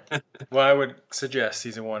 Well, I would suggest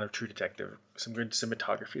season 1 of True Detective. Some good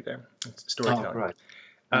cinematography there. Storytelling. Oh, right.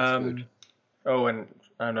 That's good. Oh, and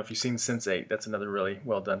I don't know if you've seen Sense8. That's another really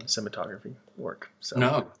well done cinematography work. So.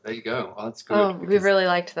 No, there you go. Oh, that's good. Oh, we really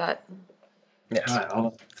liked that. Yes.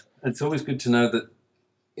 Right, it's always good to know that,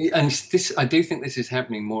 and this, I do think this is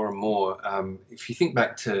happening more and more. If you think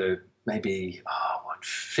back to maybe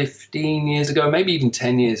 15 years ago, maybe even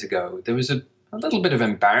 10 years ago, there was a little bit of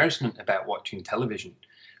embarrassment about watching television.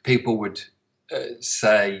 People would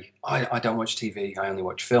say, I don't watch TV, I only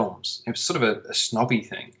watch films. It was sort of a snobby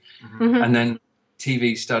thing. Mm-hmm. And then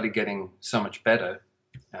TV started getting so much better.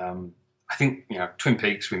 I think, Twin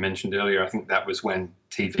Peaks we mentioned earlier, I think that was when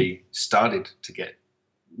TV started to get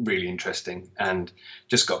really interesting and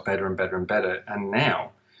just got better and better and better. And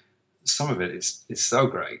now some of it is so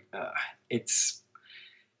great. It's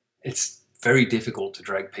very difficult to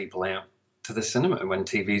drag people out to the cinema when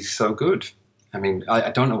TV's so good. I mean, I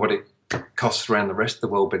don't know what it costs around the rest of the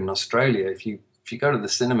world, but in Australia, if you go to the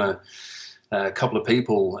cinema, a couple of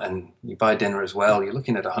people, and you buy dinner as well, you're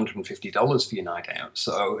looking at $150 for your night out.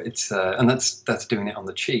 So it's and that's doing it on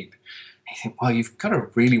the cheap. And you think, well, you've got to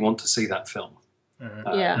really want to see that film.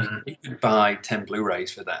 Yeah. You could buy 10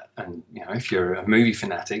 Blu-rays for that. And if you're a movie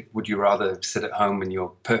fanatic, would you rather sit at home in your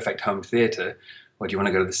perfect home theater, or do you want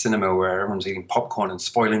to go to the cinema where everyone's eating popcorn and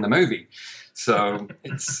spoiling the movie? So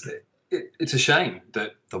it's a shame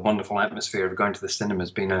that the wonderful atmosphere of going to the cinema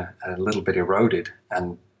has been a little bit eroded,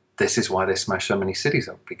 and this is why they smash so many cities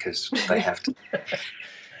up, because they have to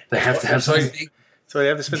have so big. So they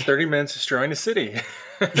have to spend 30 minutes destroying a city.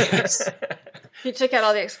 Yes. If you took out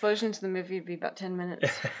all the explosions in the movie, it'd be about 10 minutes.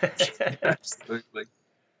 Absolutely.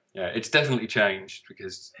 Yeah, it's definitely changed,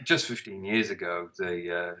 because just 15 years ago,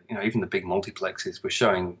 even the big multiplexes were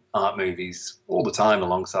showing art movies all the time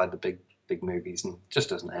alongside the big movies, and it just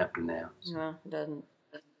doesn't happen now. No, it doesn't.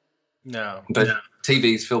 No. But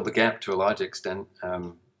TV's filled the gap to a large extent.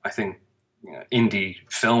 I think indie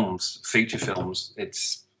films, feature films,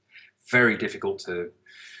 it's very difficult to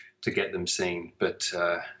get them seen. But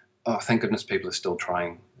thank goodness people are still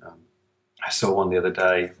trying. I saw one the other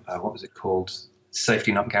day. What was it called?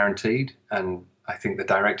 Safety Not Guaranteed. And I think the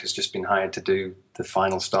director's just been hired to do the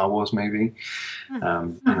final Star Wars movie.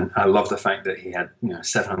 And I love the fact that he had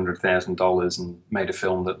 $700,000 and made a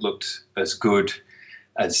film that looked as good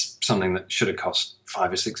as something that should have cost $5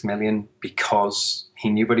 or $6 million, because he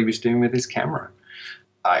knew what he was doing with his camera.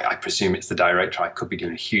 I presume it's the director. I could be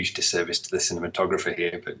doing a huge disservice to the cinematographer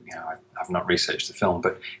here, but I've not researched the film.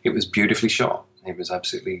 But it was beautifully shot. It was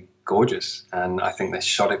absolutely gorgeous, and I think they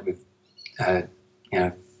shot it with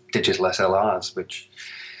digital SLRs, which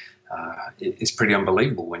is pretty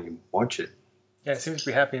unbelievable when you watch it. Yeah, it seems to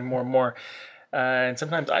be happening more and more, and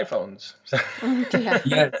sometimes iPhones.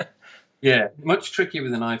 Yeah, much trickier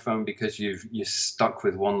with an iPhone, because you're stuck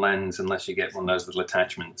with one lens unless you get one of those little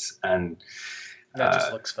attachments, and that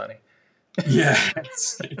just looks funny. Yeah,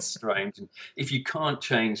 it's strange. And if you can't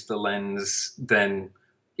change the lens, then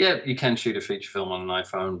you can shoot a feature film on an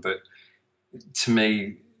iPhone. But to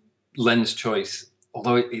me, lens choice,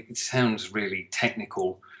 although it sounds really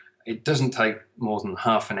technical, it doesn't take more than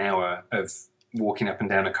half an hour of walking up and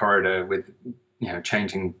down a corridor with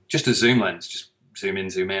changing just a zoom lens, just zoom in,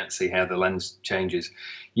 zoom out, see how the lens changes.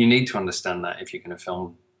 You need to understand that if you're going to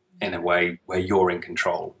film in a way where you're in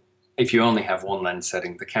control. If you only have one lens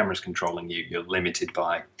setting, the camera's controlling you, you're limited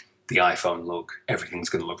by the iPhone look. Everything's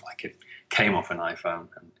going to look like it came off an iPhone.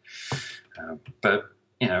 But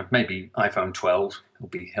maybe iPhone 12 will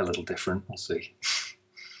be a little different. We'll see.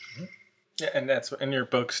 Yeah, and that's in your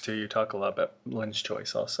books too. You talk a lot about lens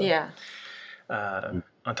choice also. Yeah.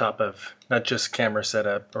 On top of not just camera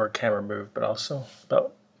setup or camera move, but also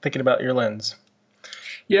about thinking about your lens.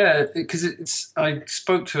 Yeah, because I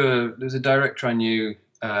spoke to there's a director I knew.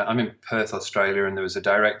 I'm in Perth, Australia, and there was a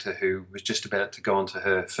director who was just about to go on to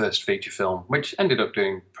her first feature film, which ended up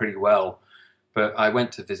doing pretty well. But I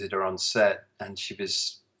went to visit her on set, and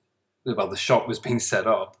the shot was being set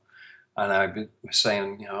up, and I was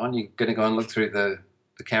saying, aren't you going to go and look through the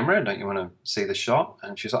camera? Don't you want to see the shot?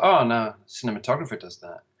 And she was like, oh, no, cinematographer does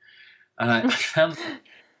that. And I found it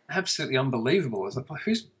absolutely unbelievable. I was like, well,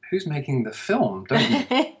 who's making the film? Don't you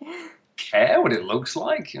care what it looks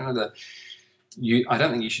like? I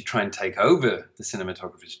don't think you should try and take over the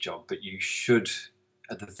cinematographer's job, but you should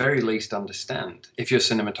at the very least understand. If your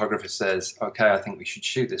cinematographer says, okay, I think we should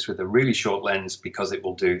shoot this with a really short lens because it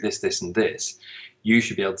will do this, this, and this, you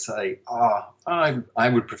should be able to say, I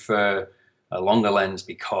would prefer a longer lens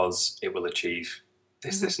because it will achieve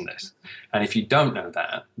this, this, and this. And if you don't know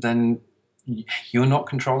that, then you're not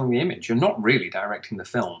controlling the image. You're not really directing the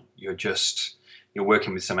film. You're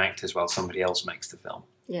working with some actors while somebody else makes the film.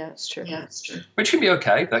 Yeah, it's true. Yeah, it's true. Which can be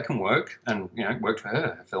okay. That can work. And, it worked for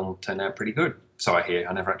her. Her film turned out pretty good. So I hear.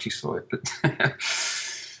 I never actually saw it. But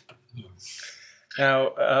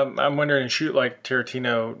Now, I'm wondering, in shoot like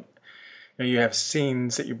Tarantino, you have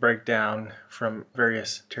scenes that you break down from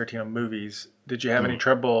various Tarantino movies. Did you have any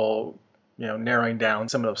trouble, narrowing down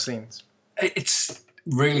some of those scenes? It's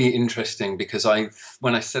really interesting because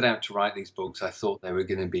when I set out to write these books, I thought they were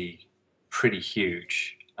going to be pretty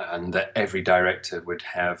huge and that every director would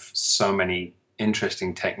have so many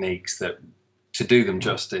interesting techniques that to do them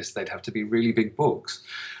justice, they'd have to be really big books.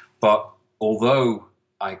 But although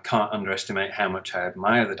I can't underestimate how much I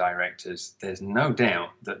admire the directors, there's no doubt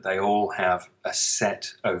that they all have a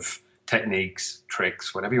set of techniques,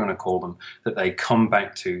 tricks, whatever you want to call them, that they come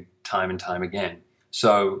back to time and time again.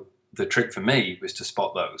 So the trick for me was to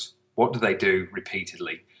spot those. What do they do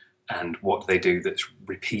repeatedly? And what do they do that's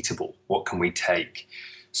repeatable? What can we take?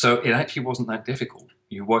 So it actually wasn't that difficult.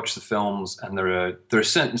 You watch the films and there are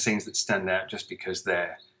certain scenes that stand out just because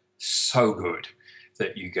they're so good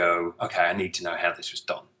that you go, okay, I need to know how this was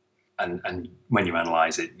done. And when you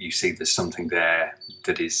analyze it, you see there's something there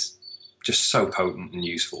that is just so potent and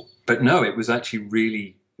useful. But no, it was actually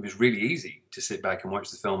really easy to sit back and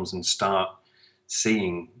watch the films and start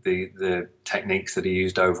seeing the techniques that are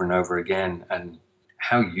used over and over again and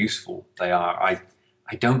how useful they are.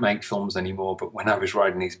 I don't make films anymore, but when I was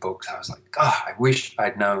writing these books, I was like, I wish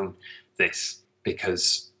I'd known this,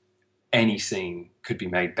 because any scene could be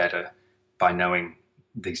made better by knowing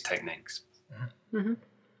these techniques. Mm-hmm.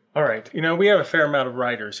 All right. We have a fair amount of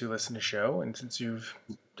writers who listen to the show, and since you've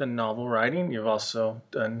done novel writing, you've also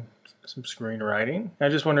done some screenwriting. I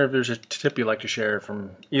just wonder if there's a tip you'd like to share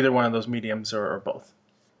from either one of those mediums or both.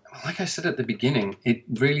 Like I said at the beginning, it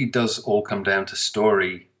really does all come down to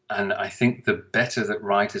story. And I think the better that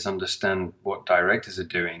writers understand what directors are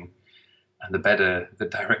doing, and the better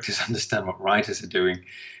that directors understand what writers are doing,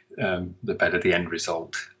 the better the end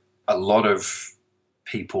result. A lot of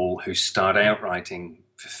people who start out writing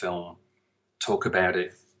for film talk about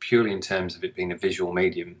it purely in terms of it being a visual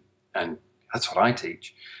medium, and that's what I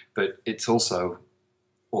teach. But it's also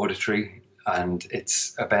auditory, and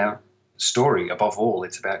it's about story. Above all,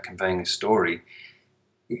 it's about conveying a story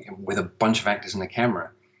with a bunch of actors and a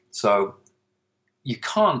camera. So you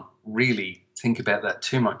can't really think about that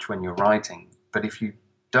too much when you're writing. But if you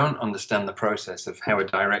don't understand the process of how a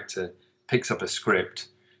director picks up a script,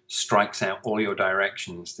 strikes out all your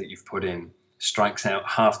directions that you've put in, strikes out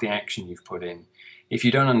half the action you've put in, if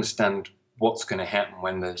you don't understand what's going to happen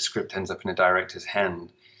when the script ends up in a director's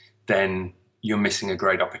hand, then you're missing a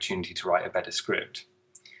great opportunity to write a better script.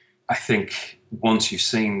 I think once you've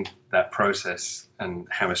seen that process and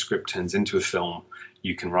how a script turns into a film,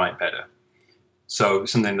 you can write better. So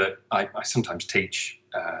something that I sometimes teach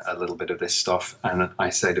a little bit of this stuff, and I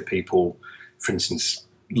say to people, for instance,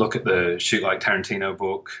 look at the Shoot Like Tarantino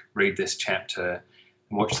book, read this chapter,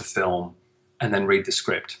 watch the film, and then read the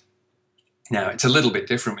script. Now, it's a little bit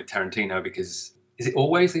different with Tarantino because is it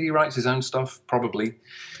always that he writes his own stuff? Probably.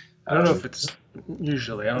 I don't know if it's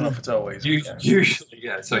usually. I don't know if it's always. Usually,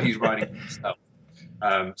 yeah. So he's writing himself.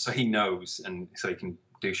 So he knows, and so he can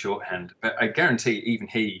do shorthand. But I guarantee even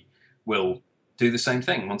he will do the same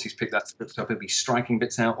thing. Once he's picked that script up, he'll be striking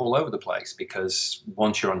bits out all over the place, because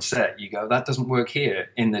once you're on set, you go, that doesn't work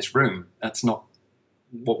here in this room. That's not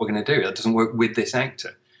what we're going to do. That doesn't work with this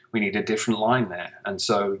actor. We need a different line there. And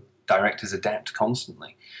so directors adapt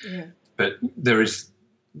constantly. Yeah. But there's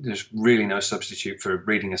really no substitute for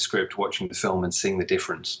reading a script, watching the film, and seeing the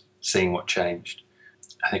difference, seeing what changed.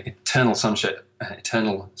 I think Eternal Sunset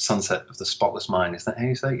of the Spotless Mind. Is that how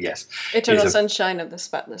you say it? Yes. Eternal Sunshine of the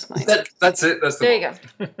Spotless Mind. That's it. That's there you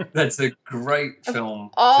go. That's a great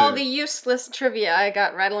film. All the useless trivia I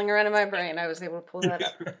got rattling around in my brain, I was able to pull that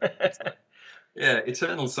up. Yeah,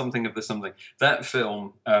 Eternal Something of the Something. That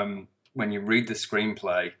film, when you read the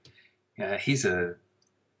screenplay,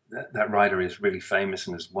 that writer is really famous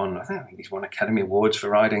and has won, I think he's won Academy Awards for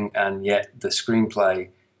writing, and yet the screenplay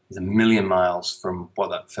is a million miles from what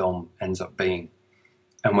that film ends up being.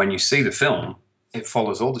 And when you see the film, it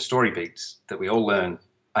follows all the story beats that we all learn,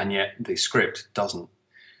 and yet the script doesn't.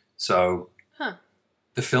 So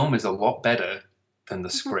the film is a lot better than the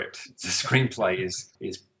script. The screenplay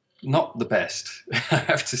is not the best, I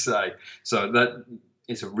have to say. So that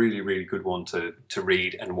it's a really, really good one to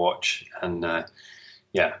read and watch. And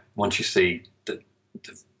once you see the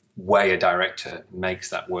way a director makes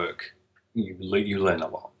that work, you learn a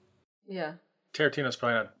lot. Yeah. Tarantino's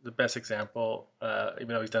probably not the best example, even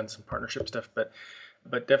though he's done some partnership stuff, but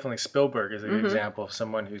definitely Spielberg is a good example of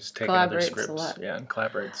someone who's taken other Collaborates a scripts, lot. and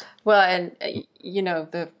collaborates. Well, and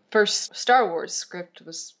the first Star Wars script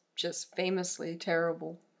was just famously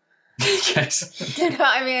terrible. Yes.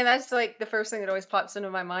 I mean, that's like the first thing that always pops into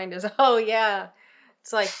my mind is, oh yeah,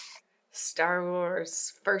 it's like Star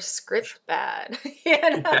Wars first script bad.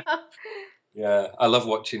 Yeah, I love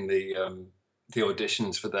watching the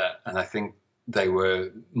auditions for that, and I think they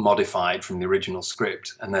were modified from the original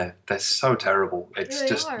script, and they're so terrible. It's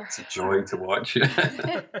it's a joy to watch.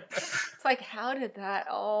 It's like, how did that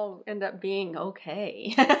all end up being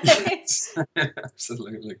okay? Yes.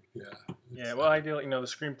 Absolutely, yeah. Yeah, well, ideally, the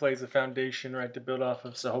screenplay is the foundation, right, to build off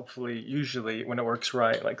of. So hopefully, usually, when it works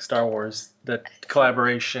right, like Star Wars, the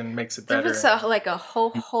collaboration makes it better. There was a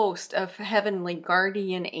whole host of heavenly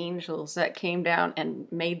guardian angels that came down and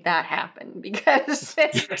made that happen, because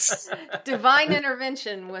Yes. divine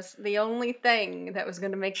intervention was the only thing that was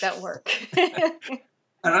going to make that work.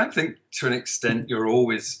 And I think, to an extent, you're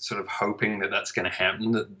always sort of hoping that that's going to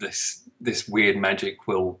happen, that this weird magic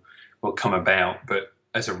will come about. But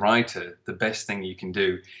as a writer, the best thing you can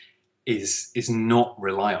do is not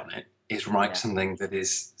rely on it. Is write something that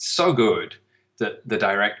is so good that the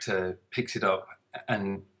director picks it up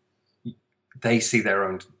and they see their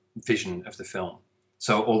own vision of the film.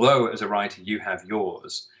 So although as a writer you have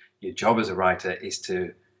yours, your job as a writer is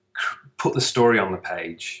to put the story on the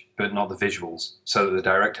page, but not the visuals, so that the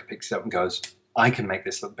director picks it up and goes, I can make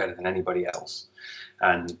this look better than anybody else.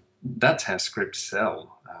 And that's how scripts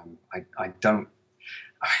sell. I'm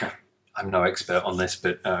no expert on this,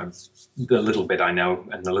 but the little bit I know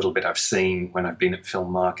and the little bit I've seen when I've been at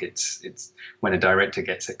film markets, it's when a director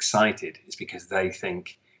gets excited, it's because they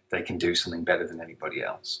think they can do something better than anybody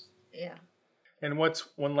else. Yeah. And what's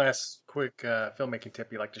one last quick filmmaking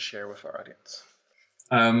tip you'd like to share with our audience?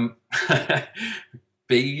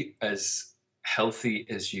 Be as healthy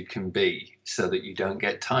as you can be so that you don't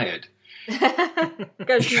get tired.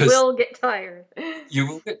 Because you will get tired. You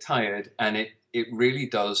will get tired, and it really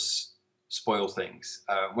does spoil things.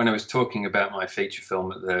 When I was talking about my feature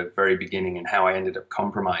film at the very beginning and how I ended up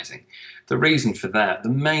compromising, the reason for that, the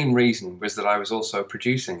main reason, was that I was also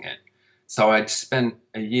producing it. So I'd spent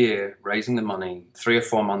a year raising the money, 3 or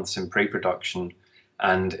 4 months in pre-production,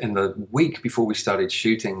 and in the week before we started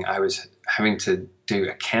shooting, I was having to do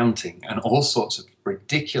accounting and all sorts of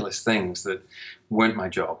ridiculous things that weren't my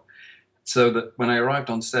job. So that when I arrived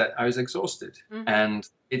on set, I was exhausted. Mm-hmm. And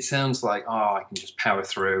it sounds like, I can just power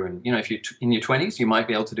through. And, if you're in your 20s, you might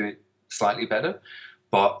be able to do it slightly better,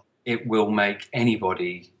 but it will make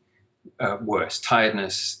anybody worse.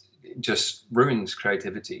 Tiredness just ruins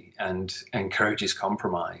creativity and encourages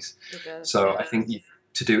compromise. So I think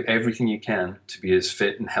to do everything you can to be as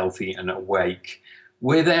fit and healthy and awake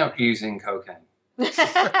without using cocaine.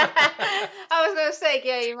 I was going to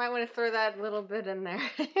say, you might want to throw that a little bit in there.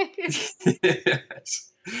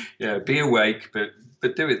 Yes. Yeah, be awake, but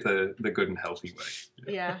do it the good and healthy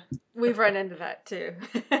way. Yeah, we've run into that too.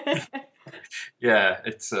 Yeah,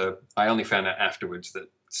 it's. I only found out afterwards that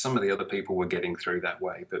some of the other people were getting through that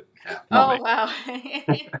way, but oh me. Wow!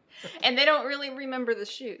 And they don't really remember the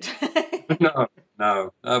shoot.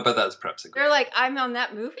 No, but that's perhaps a good. They're like, I'm on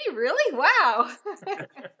that movie, really? Wow.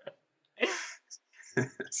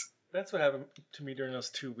 That's what happened to me during those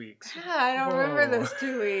 2 weeks. Yeah, I don't remember those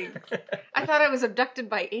 2 weeks. I thought I was abducted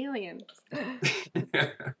by aliens.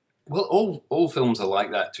 Well, all films are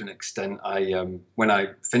like that to an extent. When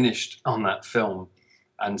I finished on that film,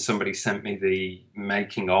 and somebody sent me the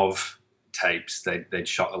making of tapes, they'd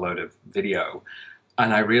shot a load of video,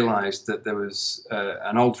 and I realized that there was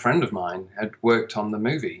an old friend of mine had worked on the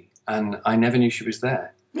movie, and I never knew she was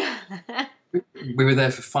there. We were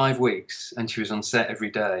there for 5 weeks, and she was on set every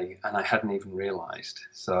day, and I hadn't even realized.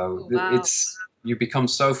 So wow. You become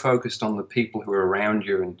so focused on the people who are around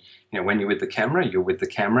you, and when you're with the camera, you're with the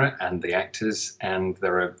camera and the actors, and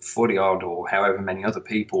there are 40 odd or however many other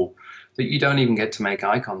people that you don't even get to make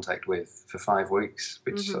eye contact with for 5 weeks,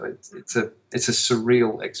 which it's a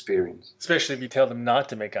surreal experience. Especially if you tell them not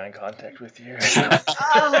to make eye contact with you.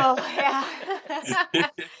 Oh yeah.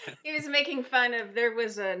 He was making fun of. There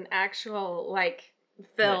was an actual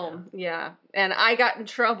film, and I got in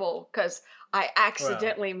trouble because I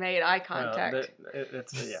accidentally made eye contact. That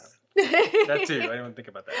too. I didn't think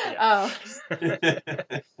about that. Yeah. Oh.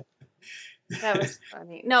 That was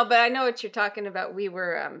funny. No, but I know what you're talking about. We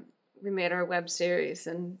were we made our web series,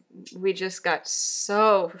 and we just got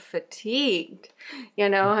so fatigued.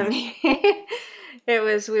 I mean,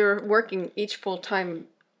 we were working each full-time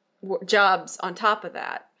jobs on top of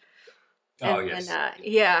that. Oh, yes.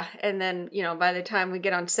 And then, by the time we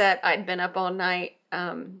get on set, I'd been up all night.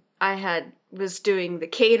 Was doing the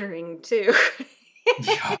catering too.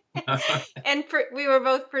 And we were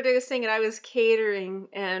both producing, and I was catering,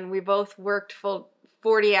 and we both worked full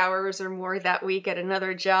 40 hours or more that week at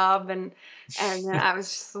another job, and I was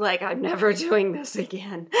just like, I'm never doing this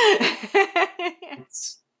again.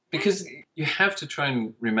 Because you have to try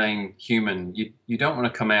and remain human. You don't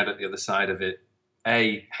want to come out at the other side of it,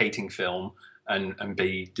 A, hating film, and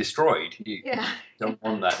B, destroyed. You don't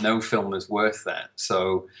want that. No film is worth that.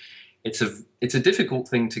 So it's a difficult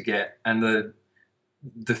thing to get. And the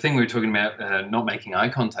thing we were talking about, not making eye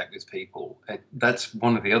contact with people, that's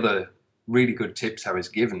one of the other really good tips I was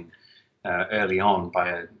given early on by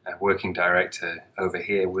a working director over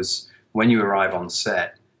here, was when you arrive on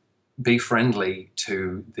set, be friendly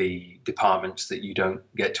to the departments that you don't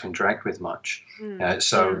get to interact with much.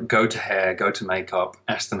 Go to hair, go to makeup,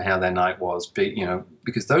 ask them how their night was,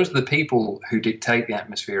 because those are the people who dictate the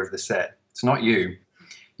atmosphere of the set. It's not you.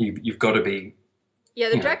 You've got to be. Yeah,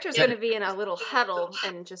 the director's going to be in a little huddle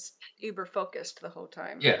and just uber focused the whole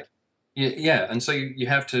time. Yeah. And so you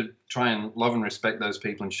have to try and love and respect those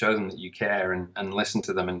people and show them that you care and listen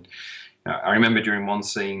to them. And I remember during one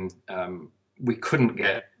scene, we couldn't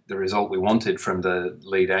get the result we wanted from the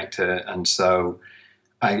lead actor. And so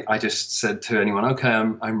I just said to anyone, okay,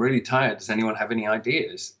 I'm really tired. Does anyone have any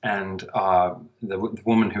ideas? And the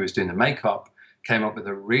woman who was doing the makeup came up with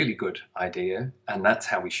a really good idea, and that's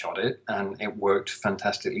how we shot it, and it worked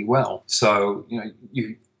fantastically well. So,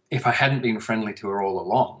 if I hadn't been friendly to her all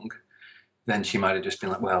along, then she might have just been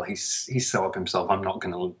like, well, he's so up himself, I'm not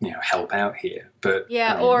going to, help out here. But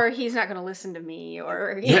or he's not going to listen to me,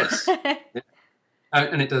 or yes.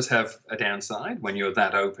 And it does have a downside. When you're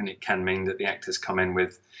that open, it can mean that the actors come in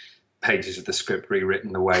with pages of the script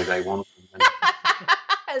rewritten the way they want them.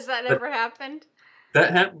 Has that ever happened?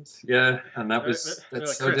 That happened, yeah, and that's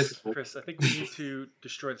so difficult. Chris, I think we need to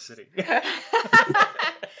destroy the city.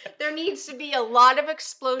 There needs to be a lot of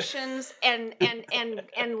explosions and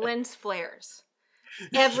lens flares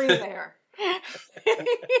everywhere.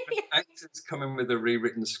 Actors come in with a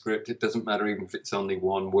rewritten script. It doesn't matter even if it's only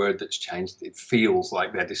one word that's changed. It feels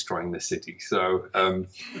like they're destroying the city. So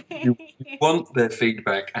you want their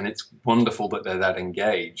feedback, and it's wonderful that they're that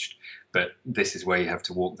engaged. But this is where you have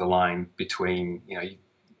to walk the line between,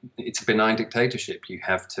 it's a benign dictatorship. You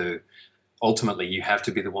have to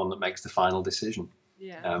be the one that makes the final decision.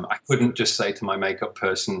 Yeah. I couldn't just say to my makeup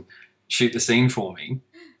person, shoot the scene for me.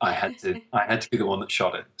 I had to be the one that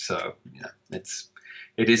shot it. So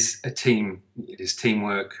it is a team. It is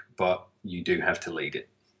teamwork, but you do have to lead it.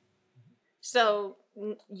 So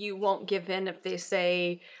you won't give in if they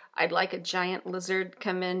say, I'd like a giant lizard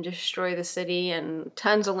come in, destroy the city, and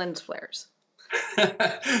tons of lens flares.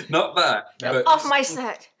 Not that. But off my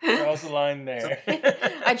set. Draws the line there.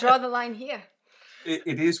 I draw the line here.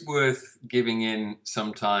 It is worth giving in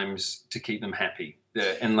sometimes to keep them happy.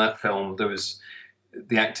 In that film, there was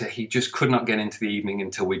the actor, he just could not get into the evening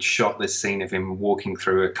until we'd shot this scene of him walking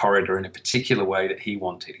through a corridor in a particular way that he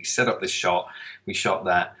wanted. He set up this shot, we shot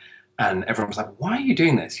that, and everyone was like, why are you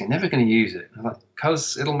doing this? You're never going to use it. I'm like,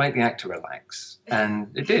 because it'll make the actor relax. And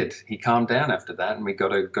it did. He calmed down after that, and we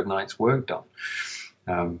got a good night's work done.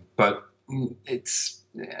 But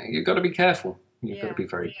you've got to be careful. You've got to be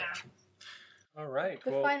very careful. All right.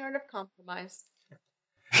 The fine art of compromise.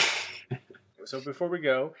 So before we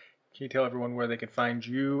go, can you tell everyone where they can find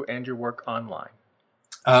you and your work online?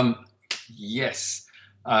 Yes.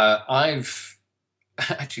 I've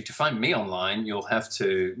actually, to find me online, you'll have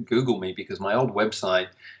to Google me, because my old website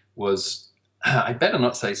was, I better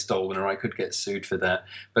not say stolen, or I could get sued for that,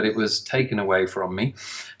 but it was taken away from me.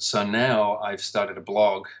 So now I've started a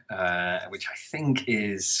blog, which I think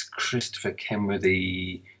is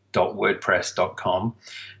ChristopherKenworthy.wordpress.com,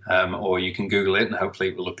 or you can Google it and hopefully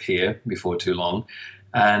it will appear before too long.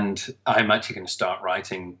 And I'm actually going to start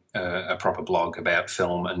writing a proper blog about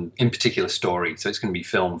film, and in particular story. So it's going to be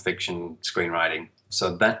film, fiction, screenwriting.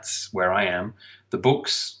 So that's where I am. The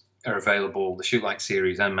books are available, the Shoot Like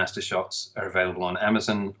series and Master Shots are available on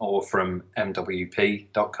Amazon or from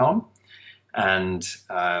mwp.com. And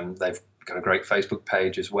they've got a great Facebook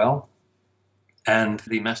page as well. And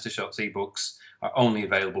the Master Shots ebooks are only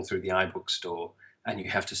available through the iBook store, and you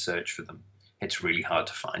have to search for them. It's really hard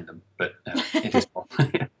to find them, but it is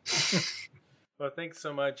possible. Well, thanks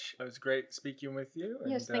so much. It was great speaking with you.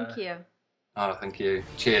 Yes, thank you. Oh, thank you.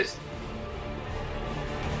 Cheers.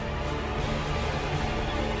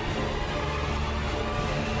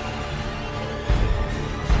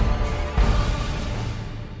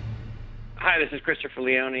 Hi, this is Christopher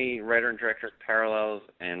Leone, writer and director of Parallels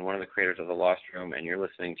and one of the creators of The Lost Room, and you're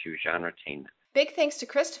listening to Genretainment. Big thanks to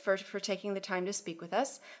Christopher for taking the time to speak with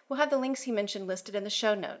us. We'll have the links he mentioned listed in the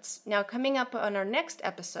show notes. Now, coming up on our next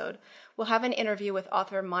episode, we'll have an interview with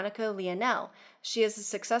author Monica Lionel. She is a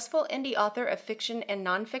successful indie author of fiction and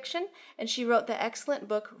nonfiction, and she wrote the excellent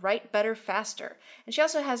book Write Better Faster. And she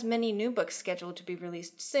also has many new books scheduled to be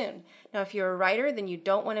released soon. Now, if you're a writer, then you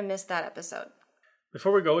don't want to miss that episode.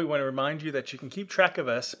 Before we go, we want to remind you that you can keep track of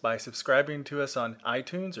us by subscribing to us on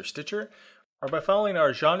iTunes or Stitcher, or by following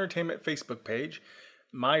our Genretainment Facebook page,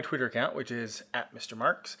 my Twitter account, which is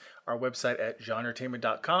 @MrMarks, our website at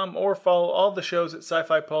genretainment.com, or follow all the shows at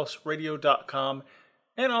sci-fi-pulse-radio.com,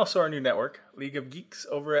 and also our new network, League of Geeks,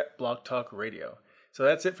 over at Blog Talk Radio. So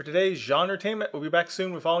that's it for today's Genretainment. We'll be back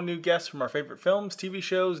soon with all new guests from our favorite films, TV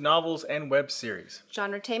shows, novels, and web series.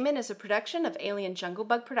 Genretainment is a production of Alien Jungle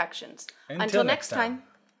Bug Productions. Until next time.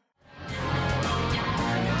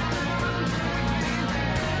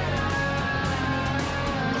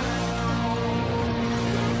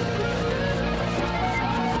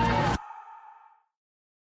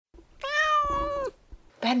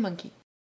 Bad monkey.